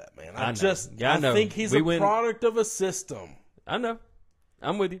about that, man. I think he's product of a system. I know.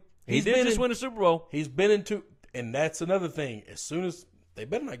 I'm with you. He did just win a Super Bowl. He's been into, and that's another thing. As soon as they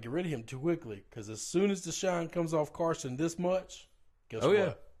better not get rid of him too quickly, because as soon as the shine comes off Carson this much, guess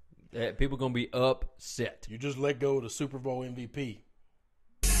what? Yeah, people going to be upset. You just let go of the Super Bowl MVP.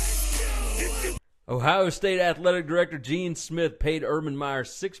 Ohio State Athletic Director Gene Smith paid Urban Meyer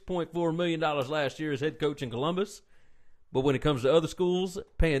 $6.4 million last year as head coach in Columbus. But when it comes to other schools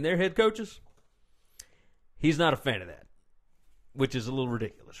paying their head coaches, he's not a fan of that, which is a little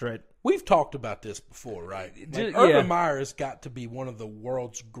ridiculous, right? We've talked about this before, right? Urban Meyer has got to be one of the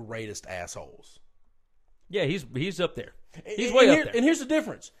world's greatest assholes. Yeah, he's up there. He's way up there. And here's the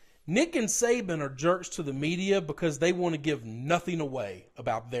difference. Nick and Saban are jerks to the media because they want to give nothing away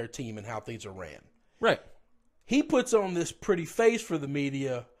about their team and how things are ran. Right. He puts on this pretty face for the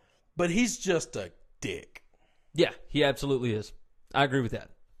media, but he's just a dick. Yeah, he absolutely is. I agree with that.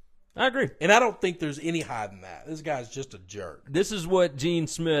 I agree. And I don't think there's any hiding that. This guy's just a jerk. This is what Gene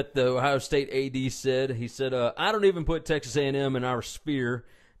Smith, the Ohio State AD, said. He said, I don't even put Texas A&M in our sphere.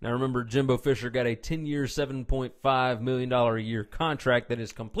 Now, remember, Jimbo Fisher got a 10-year, $7.5 million a year contract that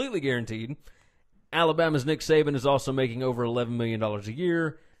is completely guaranteed. Alabama's Nick Saban is also making over $11 million a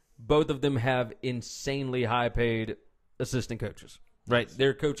year. Both of them have insanely high-paid assistant coaches, right?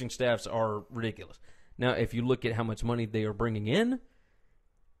 Their coaching staffs are ridiculous. Now, if you look at how much money they are bringing in,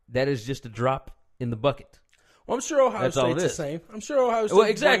 that is just a drop in the bucket. Well, I'm sure Ohio State's the same. I'm sure Ohio State's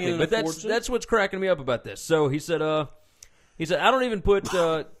exactly, but that's what's cracking me up about this. So he said, I don't even put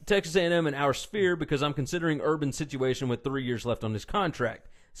Texas A&M in our sphere because I'm considering Urban's situation with 3 years left on his contract,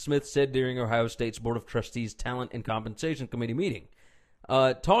 Smith said during Ohio State's Board of Trustees Talent and Compensation Committee meeting.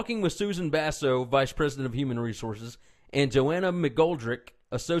 Talking with Susan Basso, Vice President of Human Resources, and Joanna McGoldrick,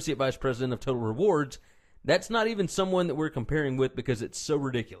 Associate Vice President of Total Rewards, that's not even someone that we're comparing with because it's so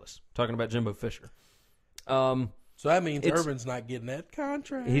ridiculous. Talking about Jimbo Fisher. So that means Urban's not getting that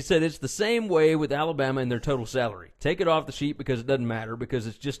contract. He said it's the same way with Alabama and their total salary. Take it off the sheet because it doesn't matter because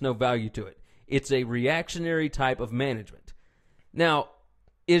it's just no value to it. It's a reactionary type of management. Now,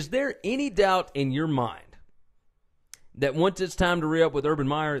 is there any doubt in your mind that once it's time to re-up with Urban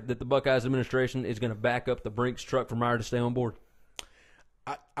Meyer that the Buckeyes administration is going to back up the Brinks truck for Meyer to stay on board?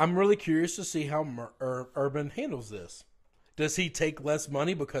 I'm really curious to see how Urban handles this. Does he take less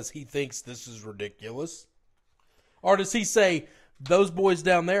money because he thinks this is ridiculous? Or does he say, those boys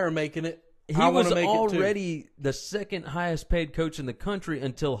down there are making it, He was already the second highest paid coach in the country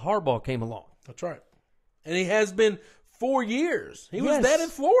until Harbaugh came along. That's right. And he has been 4 years. He was that in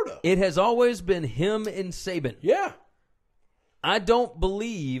Florida. It has always been him and Saban. Yeah. I don't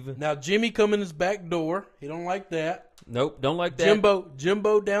believe. Now, Jimmy come in his back door. He don't like that. Nope, don't like that.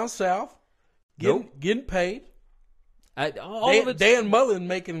 Jimbo down south. Getting paid. Dan Mullen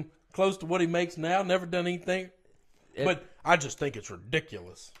making close to what he makes now. Never done anything. But I just think it's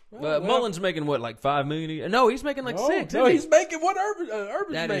ridiculous. Mullen's making what, like $5 million a year? No, he's making like $6 million. No, he's making what Urban's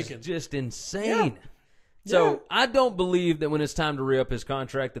that making. That is just insane. Yeah. So I don't believe that when it's time to re-up his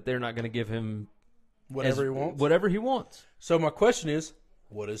contract that they're not going to give him whatever he wants. So my question is,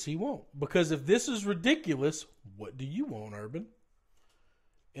 what does he want? Because if this is ridiculous, what do you want, Urban?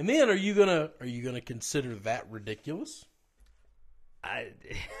 And then are you gonna consider that ridiculous? I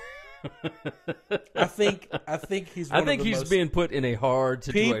think he's. I think he's being put in a hard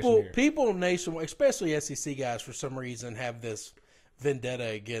situation. People nationwide, especially SEC guys, for some reason have this vendetta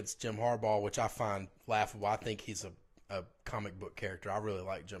against Jim Harbaugh, which I find laughable. I think he's a comic book character. I really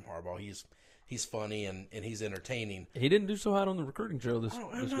like Jim Harbaugh. He's funny and he's entertaining. He didn't do so hot on the recruiting show this go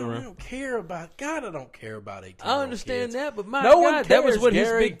around. I don't care about God. I don't care about 18. I understand kids. that, but my no God, one cares, that was what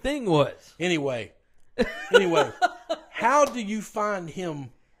Gary. his big thing was. Anyway, how do you find him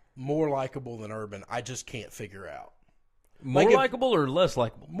more likable than Urban? I just can't figure out. More likable or less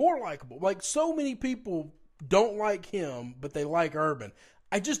likable? More likable. Like so many people don't like him, but they like Urban.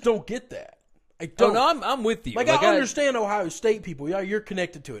 I just don't get that. I don't. Oh, no, I'm with you. Like I understand Ohio State people. Yeah, you're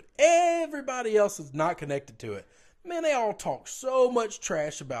connected to it. Everybody else is not connected to it. Man, they all talk so much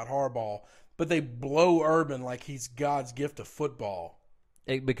trash about Harbaugh, but they blow Urban like he's God's gift of football.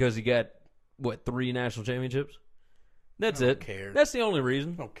 Because he got, 3 national championships? That's it. Care. That's the only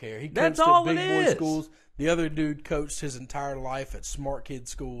reason. I don't care. He That's coached all at big it boy is. schools. The other dude coached his entire life at smart kid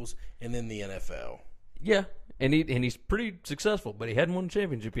schools and then the NFL. Yeah, and he's pretty successful, but he hadn't won a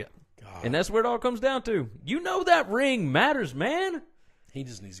championship yet. God. And that's where it all comes down to. You know that ring matters, man. He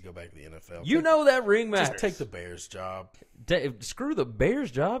just needs to go back to the NFL. You know that ring matters. Just take the Bears job. Screw the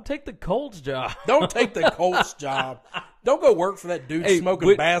Bears job. Take the Colts job. Don't take the Colts job. Don't go work for that dude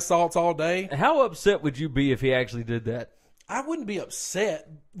smoking bath salts all day. How upset would you be if he actually did that? I wouldn't be upset.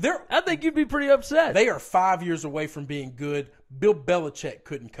 I think you'd be pretty upset. They are 5 years away from being good. Bill Belichick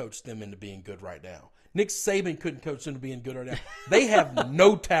couldn't coach them into being good right now. Nick Saban couldn't coach them to being good right now. They have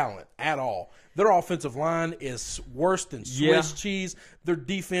no talent at all. Their offensive line is worse than Swiss cheese. Their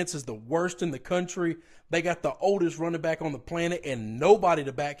defense is the worst in the country. They got the oldest running back on the planet and nobody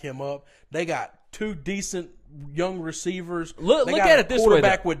to back him up. They got 2 decent young receivers. Look at it this way.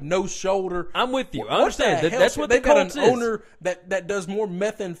 Quarterback with no shoulder. I'm with you. I understand. That's what they've the got Colts an is. owner that does more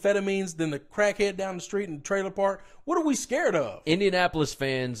methamphetamines than the crackhead down the street in the trailer park. What are we scared of? Indianapolis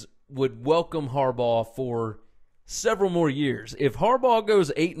fans would welcome Harbaugh for several more years. If Harbaugh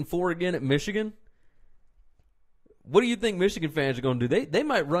goes 8-4 again at Michigan, what do you think Michigan fans are going to do? They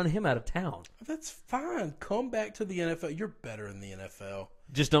might run him out of town. That's fine. Come back to the NFL. You're better in the NFL.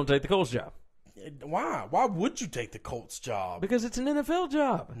 Just don't take the Colts job. Why? Why would you take the Colts job? Because it's an NFL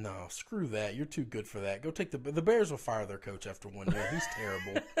job. No, screw that. You're too good for that. Go take the Bears will fire their coach after 1 year. He's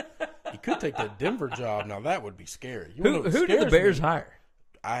terrible. He could take the Denver job. Now that would be scary. You wanna know what Who did the scares Bears me? hire?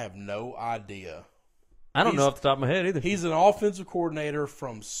 I have no idea. I don't know off the top of my head either. He's an offensive coordinator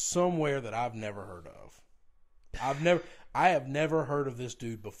from somewhere that I've never heard of. I have never heard of this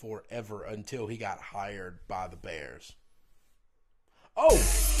dude before ever until he got hired by the Bears. Oh,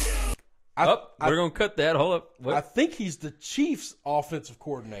 we're gonna cut that. Hold up. What? I think he's the Chiefs' offensive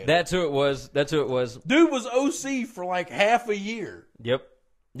coordinator. That's who it was. Dude was OC for like half a year. Yep.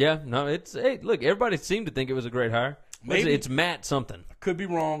 Yeah. No. Hey, look. Everybody seemed to think it was a great hire. Maybe. It's Matt something. Could be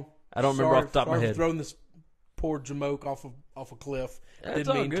wrong. I don't remember off the top of my Sorry head. for throwing this poor Jamoke off a cliff. That's Didn't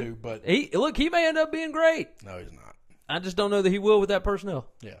all mean good. to, but he may end up being great. no, he's not. I just don't know that he will with that personnel.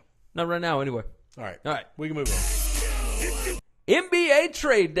 Yeah. Not right now, anyway. All right. All right. We can move on. NBA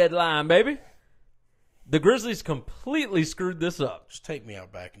trade deadline, baby. The Grizzlies completely screwed this up. Just take me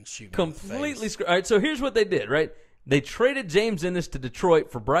out back and shoot me in the Completely face. screwed. All right, so here's what they did, right? They traded James Ennis to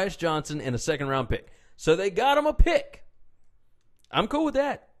Detroit for Bryce Johnson and a second-round pick. So they got him a pick. I'm cool with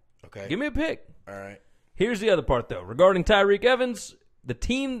that. Okay. Give me a pick. All right. Here's the other part, though. Regarding Tyreek Evans, the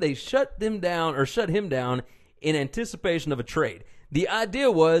team, they shut him down in anticipation of a trade. The idea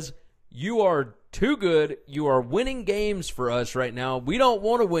was, you are too good. You are winning games for us right now. We don't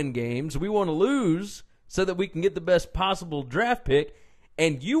want to win games. We want to lose so that we can get the best possible draft pick,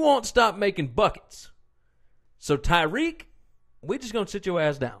 and you won't stop making buckets. So, Tyreek, we're just going to sit your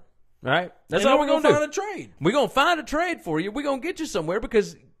ass down. All right? That's all we're going to do. Find a trade. We're going to find a trade for you. We're going to get you somewhere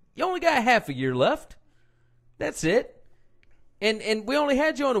because you only got half a year left. That's it. And we only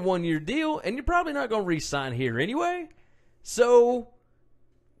had you on a 1-year deal, and you're probably not going to re-sign here anyway. So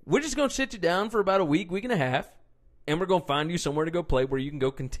we're just going to sit you down for about a week and a half, and we're going to find you somewhere to go play where you can go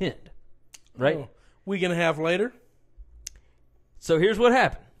contend. Right? Oh, week and a half later. So here's what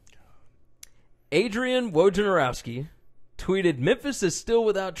happened. Adrian Wojnarowski tweeted, Memphis is still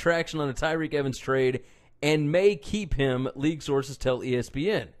without traction on a Tyreek Evans trade and may keep him, league sources tell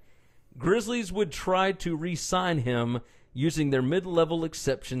ESPN. Grizzlies would try to re-sign him using their mid-level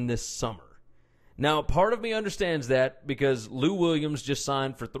exception this summer. Now, part of me understands that because Lou Williams just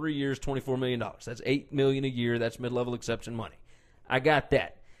signed for 3 years, $24 million. That's $8 million a year. That's mid-level exception money. I got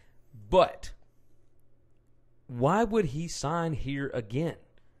that. But why would he sign here again?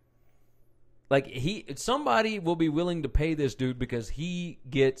 Like, somebody will be willing to pay this dude because he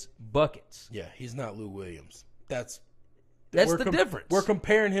gets buckets. Yeah, he's not Lou Williams. That's the difference. We're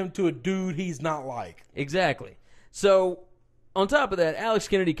comparing him to a dude he's not like. Exactly. So, on top of that, Alex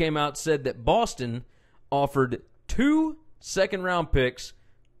Kennedy came out and said that Boston offered 2 second-round picks.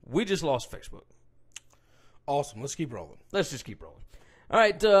 We just lost Facebook. Awesome. Let's keep rolling. Let's just keep rolling. All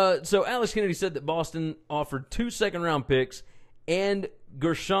right, so Alex Kennedy said that Boston offered 2 second-round picks and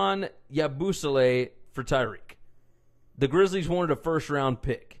Gershon Yabusele for Tyreek. The Grizzlies wanted a first-round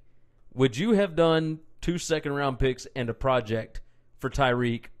pick. Would you have done 2 second-round picks and a project for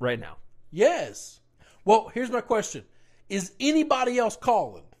Tyreek right now? Yes. Well, here's my question. Is anybody else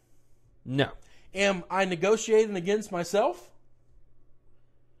calling? No. Am I negotiating against myself?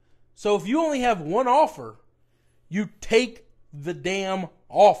 So if you only have one offer, you take the damn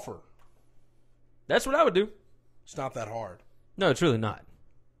offer. That's what I would do. It's not that hard. No, it's really not.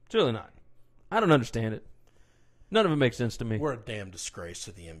 It's really not. I don't understand it. None of it makes sense to me. We're a damn disgrace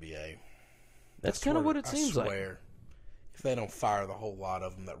to the NBA. That's kind of what it seems I like. swear. If they don't fire the whole lot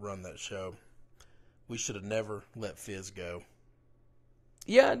of them that run that show, we should have never let Fizz go.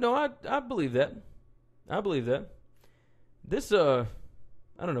 Yeah, no, I believe that. I believe that. This, I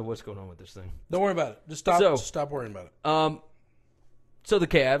don't know what's going on with this thing. Don't worry about it. Just stop worrying about it. So the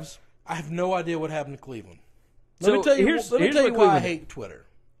Cavs. I have no idea what happened to Cleveland. So Let me tell you here's why what I Cleveland hate Twitter.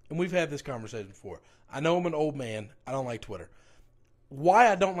 And we've had this conversation before. I know I'm an old man. I don't like Twitter.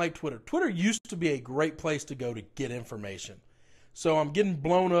 Why I don't like Twitter. Twitter used to be a great place to go to get information. So I'm getting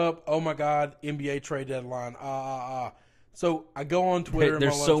blown up. Oh, my God. NBA trade deadline. So I go on Twitter.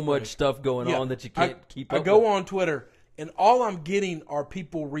 There's so much stuff going on that you can't keep up I go with. on Twitter, and all I'm getting are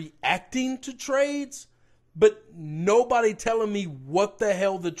people reacting to trades, but nobody telling me what the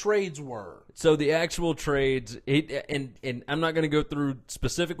hell the trades were. So the actual trades, and I'm not going to go through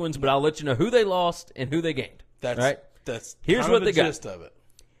specific ones, but I'll let you know who they lost and who they gained. Right? That's Here's kind what of they the got. gist of it.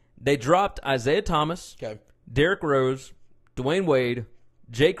 They dropped Isaiah Thomas, Okay. Derrick Rose, Dwayne Wade,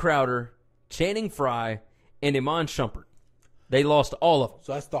 Jay Crowder, Channing Frye, and Iman Shumpert. They lost all of them.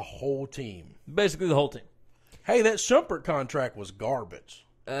 So that's the whole team. Basically the whole team. Hey, that Shumpert contract was garbage.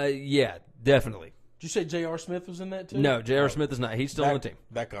 Yeah, definitely. Did you say J.R. Smith was in that too? No, J.R. Smith is not. He's still on the team.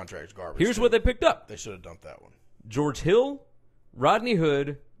 That contract's garbage. Here's too. what they picked up. They should have dumped that one. George Hill, Rodney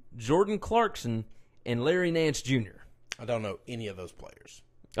Hood, Jordan Clarkson, and Larry Nance Jr. I don't know any of those players.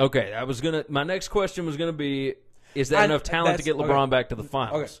 Okay, my next question was gonna be, is that enough talent to get LeBron back to the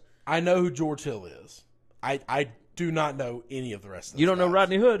finals? Okay. I know who George Hill is. I do not know any of the rest of them. You don't know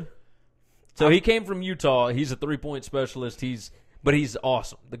Rodney Hood? So he came from Utah. He's a 3-point specialist. But he's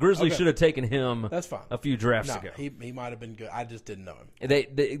awesome. The Grizzlies should have taken him. That's fine. A few drafts No, ago. he might have been good. I just didn't know him.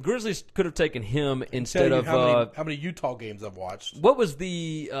 The Grizzlies could have taken him instead of how many Utah games I've watched. What was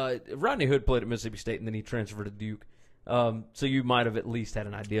the Rodney Hood played at Mississippi State and then he transferred to Duke. So you might have at least had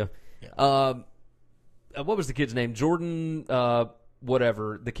an idea. Yeah. What was the kid's name? Jordan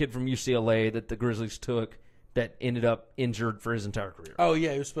whatever, the kid from UCLA that the Grizzlies took that ended up injured for his entire career. Oh,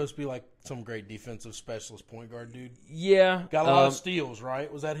 yeah, he was supposed to be like some great defensive specialist point guard dude. Yeah. Got a lot of steals,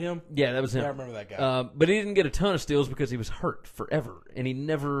 right? Was that him? Yeah, that was him. Yeah, I remember that guy. But he didn't get a ton of steals because he was hurt forever, and he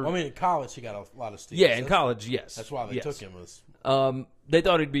never... Well, I mean, in college, he got a lot of steals. Yeah, in college, yes. That's why they took him. They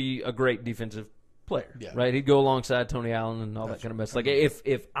thought he'd be a great defensive player, right? He'd go alongside Tony Allen and all that kind of mess. Like,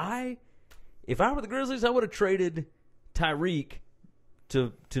 if I were the Grizzlies, I would have traded Tyreek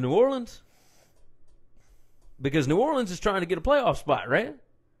to New Orleans, because New Orleans is trying to get a playoff spot, right?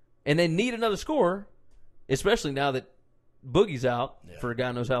 And they need another scorer, especially now that Boogie's out for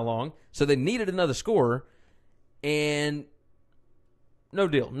God knows how long. So they needed another scorer, and no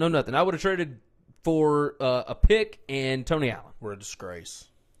deal, no nothing. I would have traded for a pick and Tony Allen. We're a disgrace.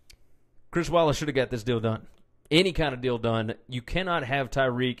 Chris Wallace should have got this deal done. Any kind of deal done. You cannot have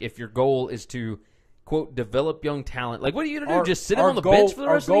Tyreek if your goal is to, quote, develop young talent. Like, what are you going to do? Just sit him on the bench for the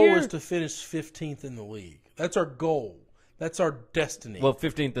rest of the year? Our goal is to finish 15th in the league. That's our goal. That's our destiny. Well,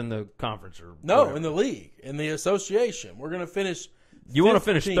 15th in the conference or no, whatever. in the league, in the association. We're going to finish 15th. You want to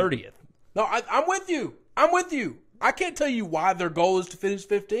finish 30th. No, I'm with you. I'm with you. I can't tell you why their goal is to finish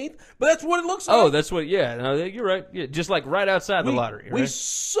 15th, but that's what it looks like. Oh, that's what, yeah. No, you're right. Yeah, just like right outside the lottery. Right? We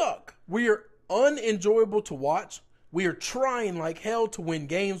suck. We are unenjoyable to watch. We are trying like hell to win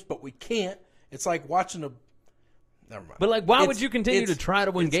games, but we can't. It's like watching a... Never mind. But, like, why would you continue to try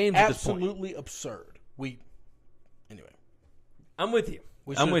to win games at this point? It's absolutely absurd. Anyway. I'm with you.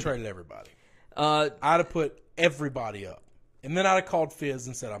 We should have traded everybody. I'd have put everybody up. And then I'd have called Fizz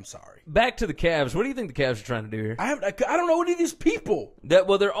and said, I'm sorry. Back to the Cavs. What do you think the Cavs are trying to do here? I don't know any of these people.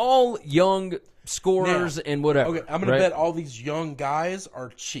 They're all young scorers and whatever. Okay, I'm going to bet all these young guys are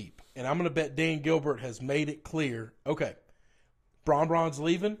cheap. And I'm going to bet Dan Gilbert has made it clear. Okay, Bron's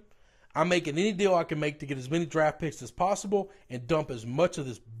leaving. I'm making any deal I can make to get as many draft picks as possible and dump as much of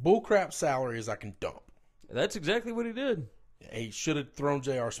this bullcrap salary as I can dump. That's exactly what he did. He should have thrown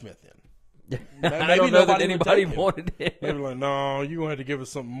J.R. Smith in. I don't know that anybody wanted him. They were like, no, you're going to have to give us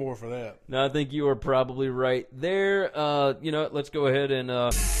something more for that. No, I think you are probably right there. Let's go ahead and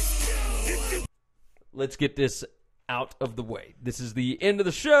let's get this out of the way. This is the end of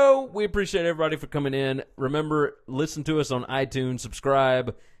the show. We appreciate everybody for coming in. Remember, listen to us on iTunes,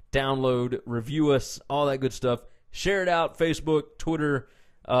 subscribe, download, review us, all that good stuff. Share it out, Facebook, Twitter,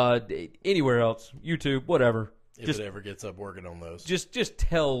 anywhere else, YouTube, whatever. If it ever gets up working on those. Just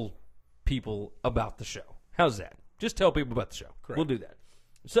tell people about the show. How's that? Just tell people about the show. Correct. We'll do that.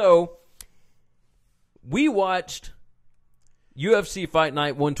 So, we watched UFC Fight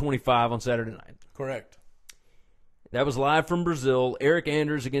Night 125 on Saturday night. Correct. That was live from Brazil. Eric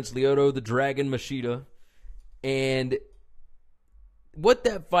Anders against Lyoto the Dragon Machida. And what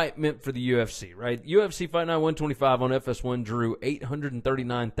that fight meant for the UFC, right? UFC Fight Night 125 on FS1 drew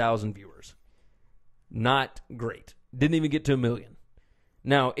 839,000 viewers. Not great. Didn't even get to 1 million.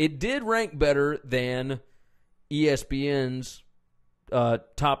 Now, it did rank better than ESPN's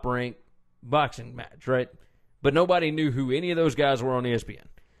top-ranked boxing match, right? But nobody knew who any of those guys were on ESPN.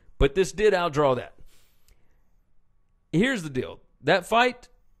 But this did outdraw that. Here's the deal. That fight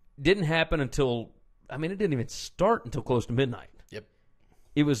didn't happen until, it didn't even start until close to midnight. Yep.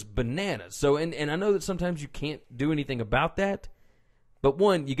 It was bananas. So, and I know that sometimes you can't do anything about that. But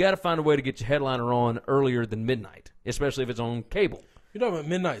one, you got to find a way to get your headliner on earlier than midnight, especially if it's on cable. You're talking about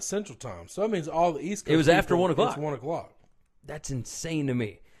midnight Central Time, so that means all the East Coast. It was after 1 o'clock. It's 1 o'clock. That's insane to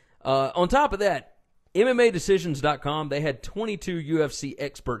me. On top of that, MMADecisions.com, they had 22 UFC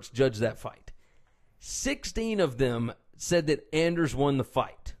experts judge that fight. 16 of them said that Anders won the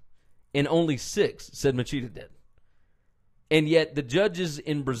fight, and only 6 said Machida did. And yet the judges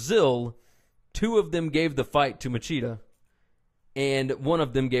in Brazil, 2 of them gave the fight to Machida, and 1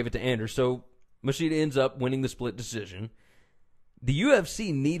 of them gave it to Anders. So Machida ends up winning the split decision. The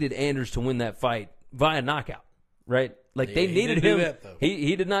UFC needed Anders to win that fight via knockout. right? Like Yeah, they he needed didn't do him. that, though.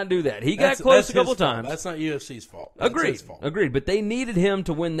 He did not do that. He got close a couple his fault. times. That's not UFC's fault. That's Agreed. his fault. Agreed. But they needed him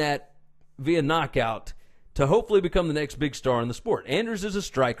to win that via knockout to hopefully become the next big star in the sport. Anders is a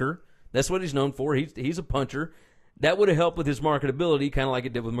striker. That's what he's known for. He's a puncher. That would have helped with his marketability, kind of like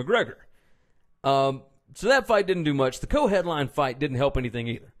it did with McGregor. So that fight didn't do much. The co-headline fight didn't help anything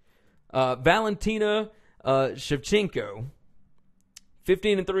either. Valentina Shevchenko,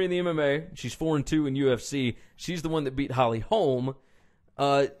 15-3 in the MMA. She's 4-2 in UFC. She's the one that beat Holly Holm.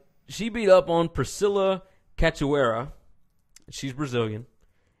 She beat up on Priscilla Cachoeira. She's Brazilian.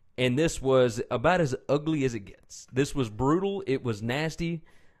 And this was about as ugly as it gets. This was brutal. It was nasty.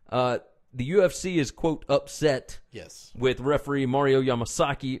 The UFC is, quote, upset with referee Mario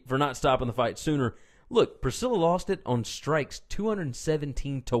Yamasaki for not stopping the fight sooner. Look, Priscilla lost it on strikes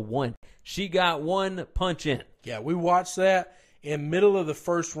 217-1. She got one punch in. Yeah, we watched that. In middle of the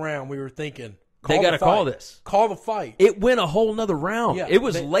first round, we were thinking, they got to call this. Call the fight. It went a whole nother round. Yeah, it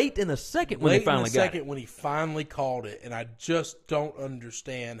was late in the second when they finally got it. Late in the second when he finally called it, and I just don't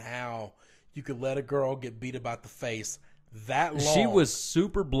understand how you could let a girl get beat about the face that long. She was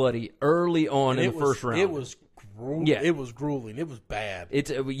super bloody early on in the first round. It was grueling. Yeah. It was grueling. It was bad.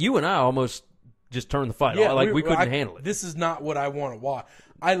 You and I almost just turned the fight off. We couldn't handle it. This is not what I want to watch.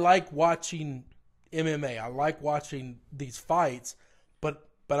 I like watching MMA. I like watching these fights, but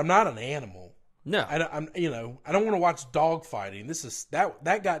I'm not an animal. No, I don't want to watch dog fighting. This is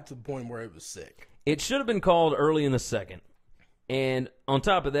that got to the point where it was sick. It should have been called early in the second, and on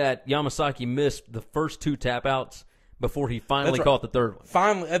top of that, Yamasaki missed the first two tap outs before he finally caught the third one.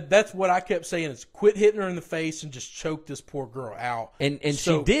 Finally, that's what I kept saying is quit hitting her in the face and just choke this poor girl out. And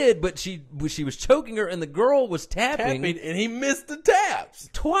she did, but she was choking her, and the girl was tapping, and he missed the taps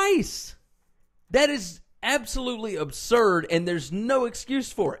twice. That is absolutely absurd, and there's no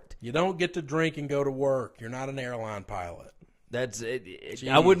excuse for it. You don't get to drink and go to work. You're not an airline pilot. That's it.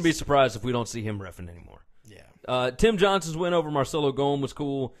 I wouldn't be surprised if we don't see him reffing anymore. Yeah. Tim Johnson's win over Marcelo Golm was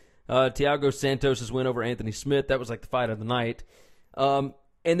cool. Thiago Santos' win over Anthony Smith. That was like the fight of the night. And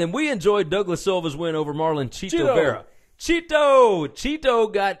then we enjoyed Douglas Silva's win over Marlon Chito Vera.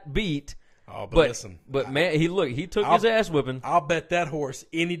 Chito got beat. Oh, but listen. But man, he took his ass whipping. I'll bet that horse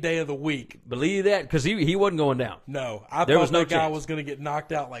any day of the week. Believe that, because he wasn't going down. No, I there thought was no that guy chance. was going to get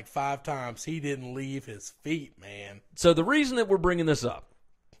knocked out like 5 times. He didn't leave his feet, man. So the reason that we're bringing this up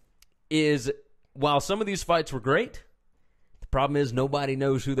is while some of these fights were great, the problem is nobody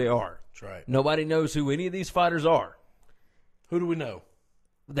knows who they are. That's right. Nobody knows who any of these fighters are. Who do we know?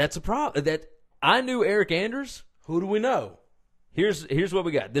 That's a problem. That I knew Eric Anders. Who do we know? Here's what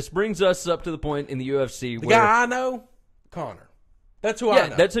we got. This brings us up to the point in the UFC The where guy I know, Connor. That's who I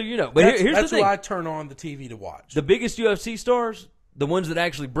know. That's who you know. But here's the that's thing. who I turn on the TV to watch. The biggest UFC stars, the ones that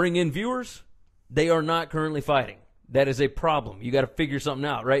actually bring in viewers, they are not currently fighting. That is a problem. You got to figure something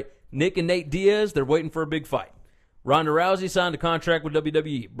out, right? Nick and Nate Diaz, they're waiting for a big fight. Ronda Rousey signed a contract with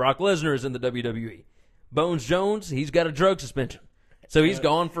WWE. Brock Lesnar is in the WWE. Bones Jones, he's got a drug suspension. So he's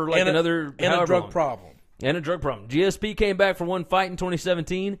gone for like another and a drug long. problem. And a drug problem. GSP came back for one fight in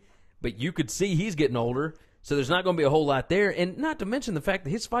 2017, but you could see he's getting older, so there's not going to be a whole lot there. And not to mention the fact that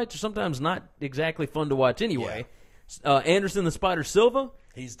his fights are sometimes not exactly fun to watch anyway. Yeah. Anderson the Spider Silva,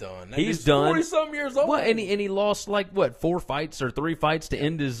 he's done. He's done. 40-some years old. What? And he lost like 4 fights or 3 fights to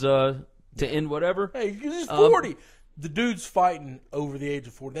end his end whatever. Hey, he's 40. The dude's fighting over the age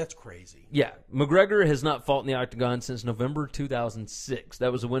of 40. That's crazy. Yeah. McGregor has not fought in the octagon since November 2006.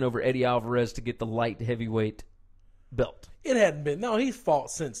 That was a win over Eddie Alvarez to get the light heavyweight belt. It hadn't been. No, he's fought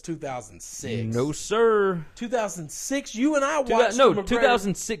since 2006. No, sir. 2006? You and I watched McGregor.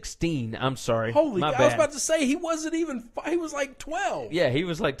 2016. I'm sorry. Holy My God. bad. I was about to say, he wasn't even, he was like 12. Yeah, he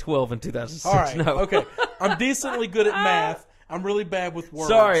was like 12 in 2006. All right. No. Okay. I'm decently good at math. I'm really bad with words.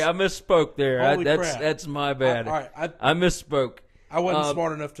 Sorry, I misspoke there. Holy crap. That's my bad. All right. I misspoke. I wasn't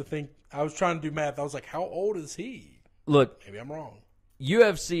smart enough to think. I was trying to do math. I was like, how old is he? Look. Maybe I'm wrong.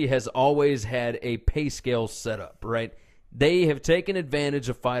 UFC has always had a pay scale set up, right? They have taken advantage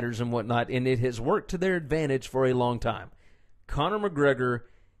of fighters and whatnot, and it has worked to their advantage for a long time. Conor McGregor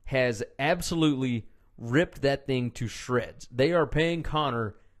has absolutely ripped that thing to shreds. They are paying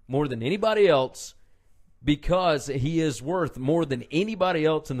Conor more than anybody else because he is worth more than anybody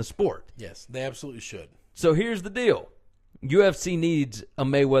else in the sport. Yes, they absolutely should. So here's the deal. UFC needs a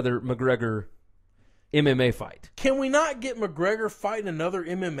Mayweather-McGregor MMA fight. Can we not get McGregor fighting another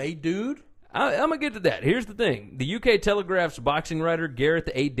MMA dude? I'm going to get to that. Here's the thing. The UK Telegraph's boxing writer, Gareth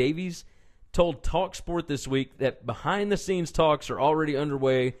A. Davies, told TalkSport this week that behind-the-scenes talks are already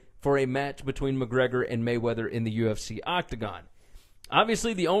underway for a match between McGregor and Mayweather in the UFC octagon.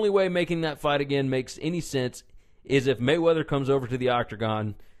 Obviously, the only way making that fight again makes any sense is if Mayweather comes over to the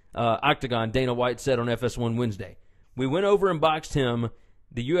octagon, Dana White said on FS1 Wednesday, we went over and boxed him,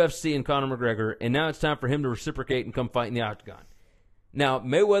 the UFC and Conor McGregor, and now it's time for him to reciprocate and come fight in the octagon. Now,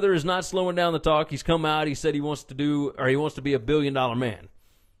 Mayweather is not slowing down the talk. He's come out. He said he wants to be $1 billion man.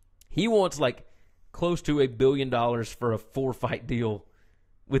 He wants like close to $1 billion for a 4-fight deal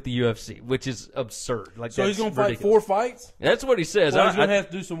with the UFC, which is absurd. Like, so that's he's going to fight ridiculous. 4 fights? That's what he says. Well, he's going to have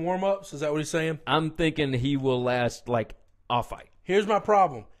to do some warm-ups? Is that what he's saying? I'm thinking he will last like a fight. Here's my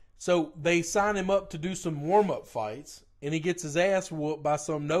problem. So they sign him up to do some warm-up fights, and he gets his ass whooped by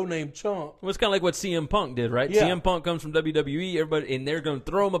some no-name chump. Well, it's kind of like what CM Punk did, right? Yeah. CM Punk comes from WWE, everybody, and they're going to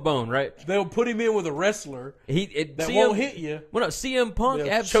throw him a bone, right? They'll put him in with a wrestler that won't hit you. Well, no, CM Punk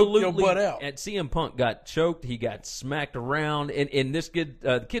They'll absolutely choke your butt out. And CM Punk got choked. He got smacked around, and this kid,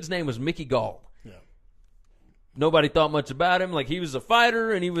 the kid's name was Mickey Gall. Yeah. Nobody thought much about him. Like, he was a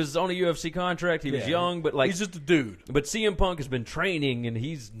fighter, and he was on a UFC contract. He was young, but like he's just a dude. But CM Punk has been training, and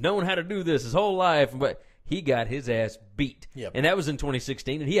he's known how to do this his whole life. But he got his ass beat, and that was in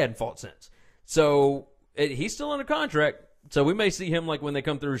 2016, and he hadn't fought since. So he's still under contract. So we may see him like when they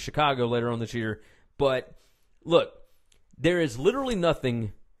come through Chicago later on this year. But look, there is literally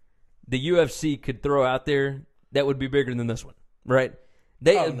nothing the UFC could throw out there that would be bigger than this one, right?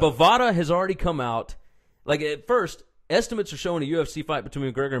 Bovada has already come out. Like, at first, estimates are showing a UFC fight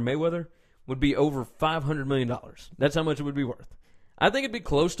between McGregor and Mayweather would be over $500 million. That's how much it would be worth. I think it'd be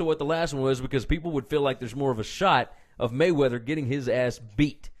close to what the last one was because people would feel like there's more of a shot of Mayweather getting his ass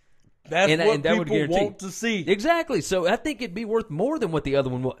beat. That's what that people want to see. Exactly. So I think it'd be worth more than what the other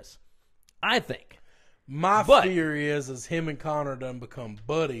one was. I think. My fear is him and Conor done become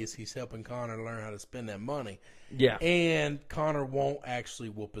buddies. He's helping Conor learn how to spend that money. Yeah. And Conor won't actually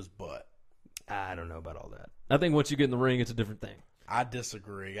whoop his butt. I don't know about all that. I think once you get in the ring, it's a different thing. I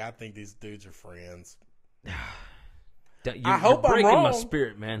disagree. I think these dudes are friends. I hope I'm breaking wrong. my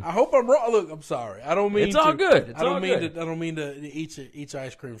spirit, man. I hope I'm wrong. Look, I'm sorry. I don't mean it's all good. I don't mean to eat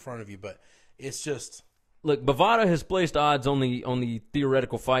ice cream in front of you, but it's just. Look, Bovada has placed odds on the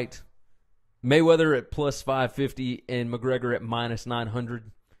theoretical fight. Mayweather at plus 550 and McGregor at minus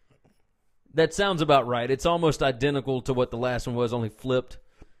 900. That sounds about right. It's almost identical to what the last one was, only flipped.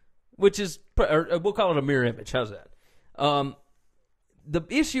 Which is, we'll call it a mirror image. How's that? The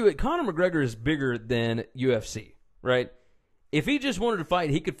issue at Conor McGregor is bigger than UFC, right? If he just wanted to fight,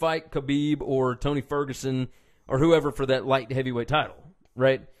 he could fight Khabib or Tony Ferguson or whoever for that light heavyweight title,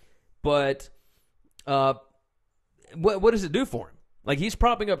 right? But what does it do for him? Like, he's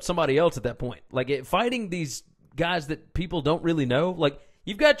propping up somebody else at that point. Like, fighting these guys that people don't really know. Like,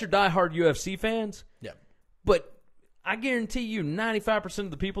 you've got your diehard UFC fans. Yeah. But I guarantee you 95% of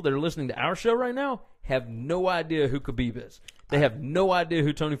the people that are listening to our show right now have no idea who Khabib is. They have no idea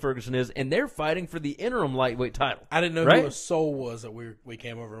who Tony Ferguson is, and they're fighting for the interim lightweight title. I didn't know who a soul was that we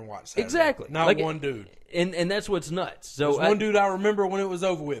came over and watched Saturday. Exactly. Not like, one dude. And that's what's nuts. So there's one dude I remember when it was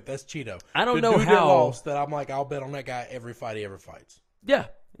over with. That's Cheeto. I don't the know dude how. That lost that I'm like, I'll bet on that guy every fight he ever fights. Yeah.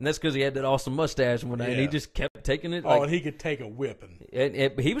 And that's because he had that awesome mustache and he just kept taking it. And he could take a whipping.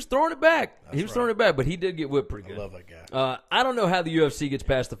 And he was throwing it back. Throwing it back, but he did get whipped pretty good. I love that guy. I don't know how the UFC gets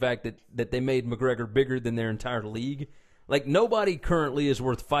past the fact that they made McGregor bigger than their entire league. Like, nobody currently is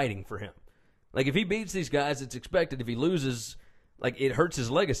worth fighting for him. Like, if he beats these guys, it's expected. If he loses, like, it hurts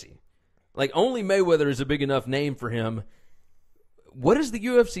his legacy. Like, only Mayweather is a big enough name for him. What does the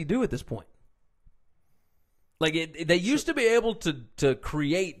UFC do at this point? Like, they used to be able to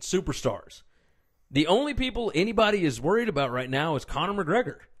create superstars. The only people anybody is worried about right now is Conor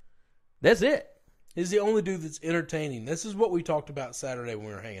McGregor. That's it. He's the only dude that's entertaining. This is what we talked about Saturday when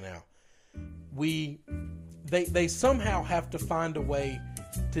we were hanging out. They somehow have to find a way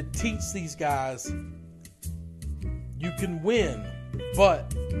to teach these guys you can win,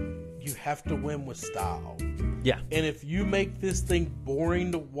 but you have to win with style. Yeah. And if you make this thing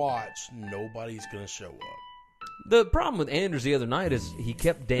boring to watch, nobody's going to show up. The problem with Anders the other night is he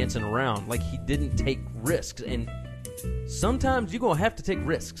kept dancing around like he didn't take risks. And sometimes you're going to have to take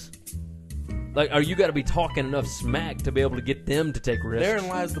risks. Like, you got to be talking enough smack to be able to get them to take risks. Therein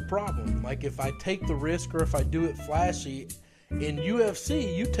lies the problem. Like, if I take the risk or if I do it flashy, in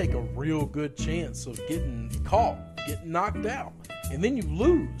UFC, you take a real good chance of getting caught, getting knocked out, and then you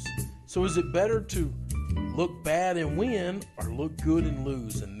lose. So is it better to look bad and win or look good and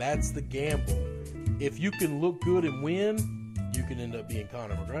lose? And that's the gamble. If you can look good and win, you can end up being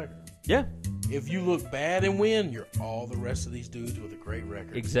Conor McGregor. Yeah. If you look bad and win, you're all the rest of these dudes with a great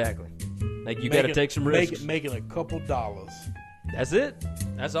record. Exactly. Like, you got to take some risks. Making a couple dollars. That's it.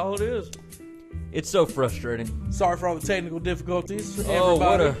 That's all it is. It's so frustrating. Sorry for all the technical difficulties.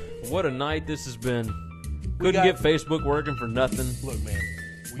 Oh, what a night this has been. Couldn't get Facebook working for nothing. Look, man.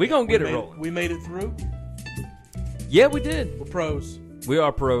 We gonna get it rolling. We made it through. Yeah, we did. We're pros. We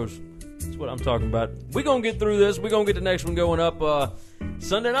are pros. That's what I'm talking about. We gonna get through this. We gonna get the next one going up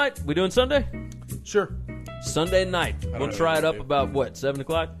Sunday night. We doing Sunday? Sure. Sunday night. We'll know try what it to up do. about, what, 7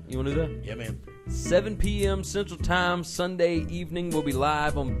 o'clock? You want to do that? Yeah, man. 7 p.m. Central Time, Sunday evening. We'll be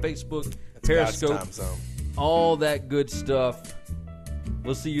live on Facebook, That's God's Periscope, time zone. all that good stuff.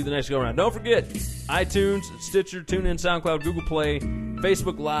 We'll see you the next go-around. Don't forget, iTunes, Stitcher, TuneIn, SoundCloud, Google Play,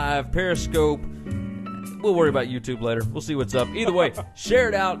 Facebook Live, Periscope. We'll worry about YouTube later. We'll see what's up. Either way, share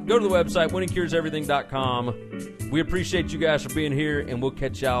it out. Go to the website, winningcureseverything.com. We appreciate you guys for being here, and we'll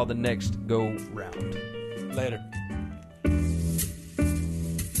catch y'all the next go-round. Later.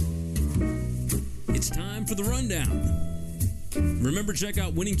 It's time for the rundown. Remember, check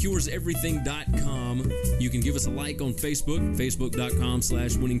out winningcureseverything.com. You can give us a like on Facebook,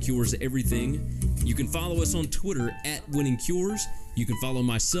 facebook.com/winningcureseverything. You can follow us on Twitter @winningcures. You can follow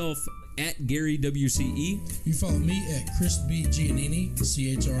myself @GaryWCE. You follow me at Chris B. Giannini,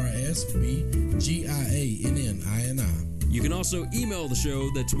 ChrisBGiannini. You can also email the show,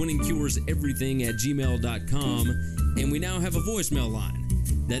 that's winningcureseverything@gmail.com. And we now have a voicemail line.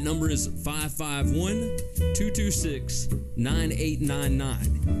 That number is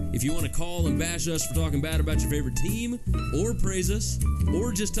 551-226-9899. If you want to call and bash us for talking bad about your favorite team, or praise us,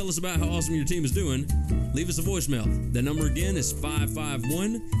 or just tell us about how awesome your team is doing, leave us a voicemail. That number again is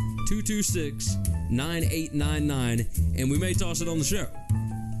 551-226-9899, and we may toss it on the show.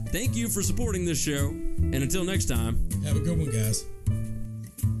 Thank you for supporting this show, and until next time, Have a good one, guys.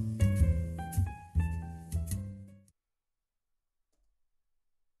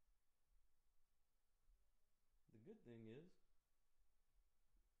 The good thing is...